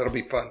 So that'll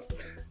be fun.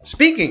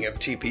 Speaking of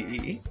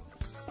TPE,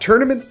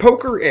 Tournament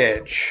Poker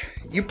Edge.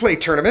 You play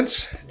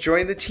tournaments,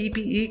 join the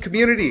TPE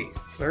community.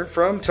 Learn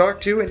from, talk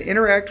to, and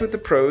interact with the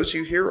pros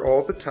you hear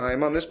all the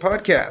time on this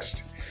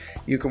podcast.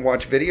 You can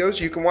watch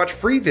videos, you can watch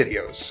free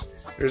videos.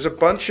 There's a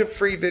bunch of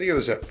free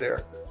videos up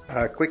there.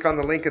 Click on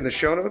the link in the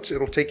show notes,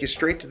 it'll take you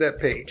straight to that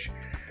page.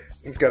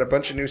 We've got a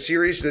bunch of new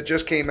series that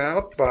just came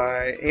out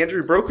by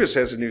Andrew Brokus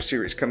has a new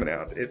series coming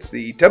out. It's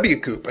the W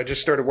Coop. I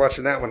just started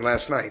watching that one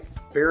last night.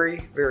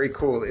 Very, very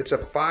cool. It's a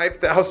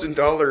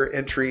 $5,000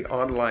 entry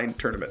online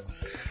tournament.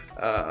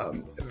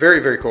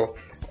 Very, very cool.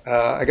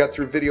 I got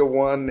through video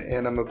 1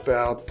 and I'm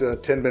about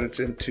 10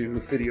 minutes into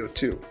video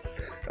 2.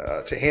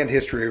 It's a hand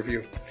history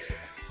review.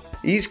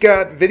 He's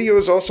got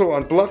videos also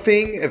on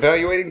bluffing,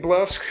 evaluating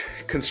bluffs,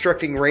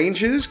 constructing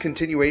ranges,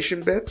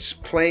 continuation bets,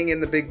 playing in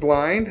the big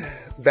blind,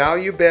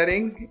 value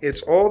betting.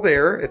 It's all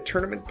there at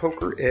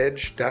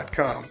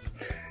tournamentpokeredge.com.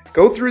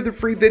 Go through the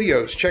free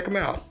videos. Check them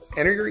out.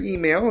 Enter your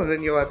email, and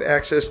then you'll have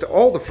access to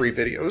all the free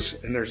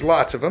videos, and there's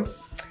lots of them.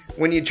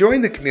 When you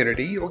join the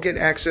community, you'll get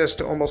access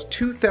to almost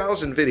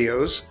 2,000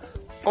 videos,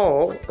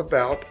 all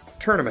about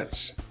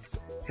tournaments.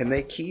 And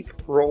they keep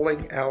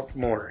rolling out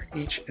more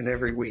each and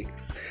every week.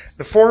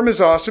 The forum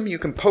is awesome. You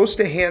can post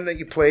a hand that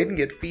you played and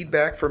get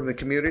feedback from the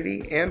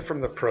community and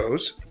from the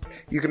pros.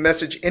 You can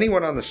message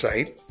anyone on the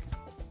site.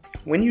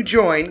 When you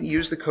join,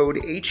 use the code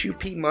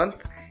HUP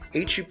month,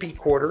 HUP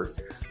quarter,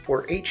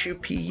 or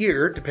HUP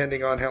year,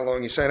 depending on how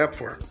long you sign up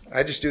for.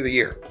 I just do the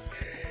year.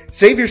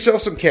 Save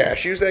yourself some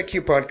cash. Use that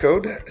coupon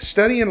code.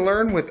 Study and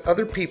learn with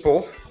other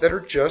people that are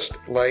just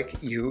like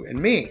you and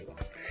me.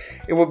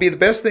 It will be the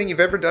best thing you've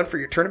ever done for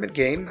your tournament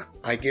game.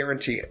 I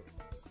guarantee it.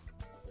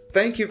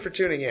 Thank you for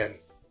tuning in.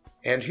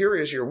 And here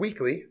is your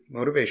weekly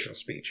motivational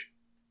speech.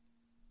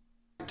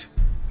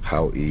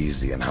 How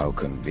easy and how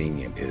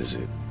convenient is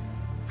it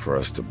for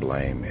us to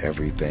blame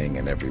everything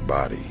and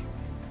everybody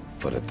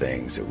for the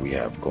things that we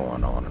have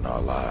going on in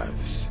our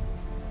lives?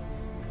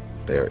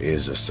 There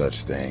is a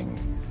such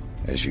thing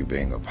as you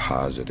being a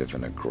positive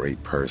and a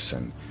great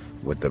person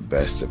with the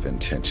best of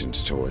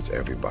intentions towards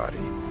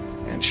everybody,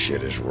 and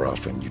shit is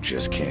rough and you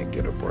just can't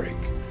get a break.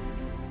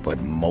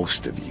 But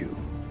most of you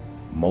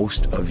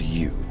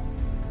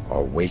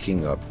are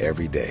waking up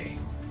every day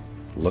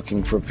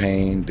looking for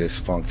pain,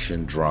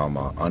 dysfunction,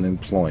 drama,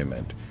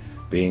 unemployment,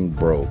 being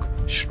broke,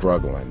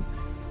 struggling,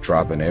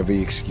 dropping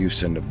every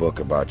excuse in the book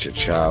about your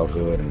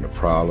childhood and the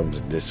problems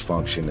and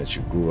dysfunction that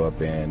you grew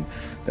up in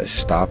that's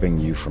stopping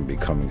you from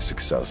becoming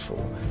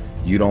successful.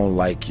 You don't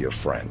like your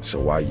friends,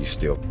 so why are you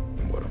still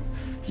with them?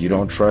 You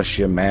don't trust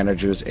your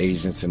managers,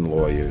 agents, and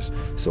lawyers,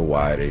 so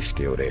why are they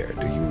still there?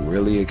 Do you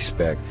really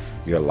expect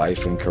your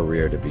life and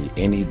career to be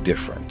any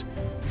different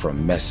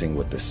from messing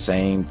with the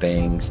same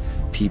things,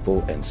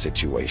 people, and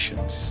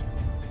situations?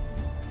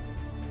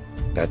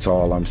 That's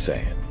all I'm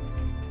saying.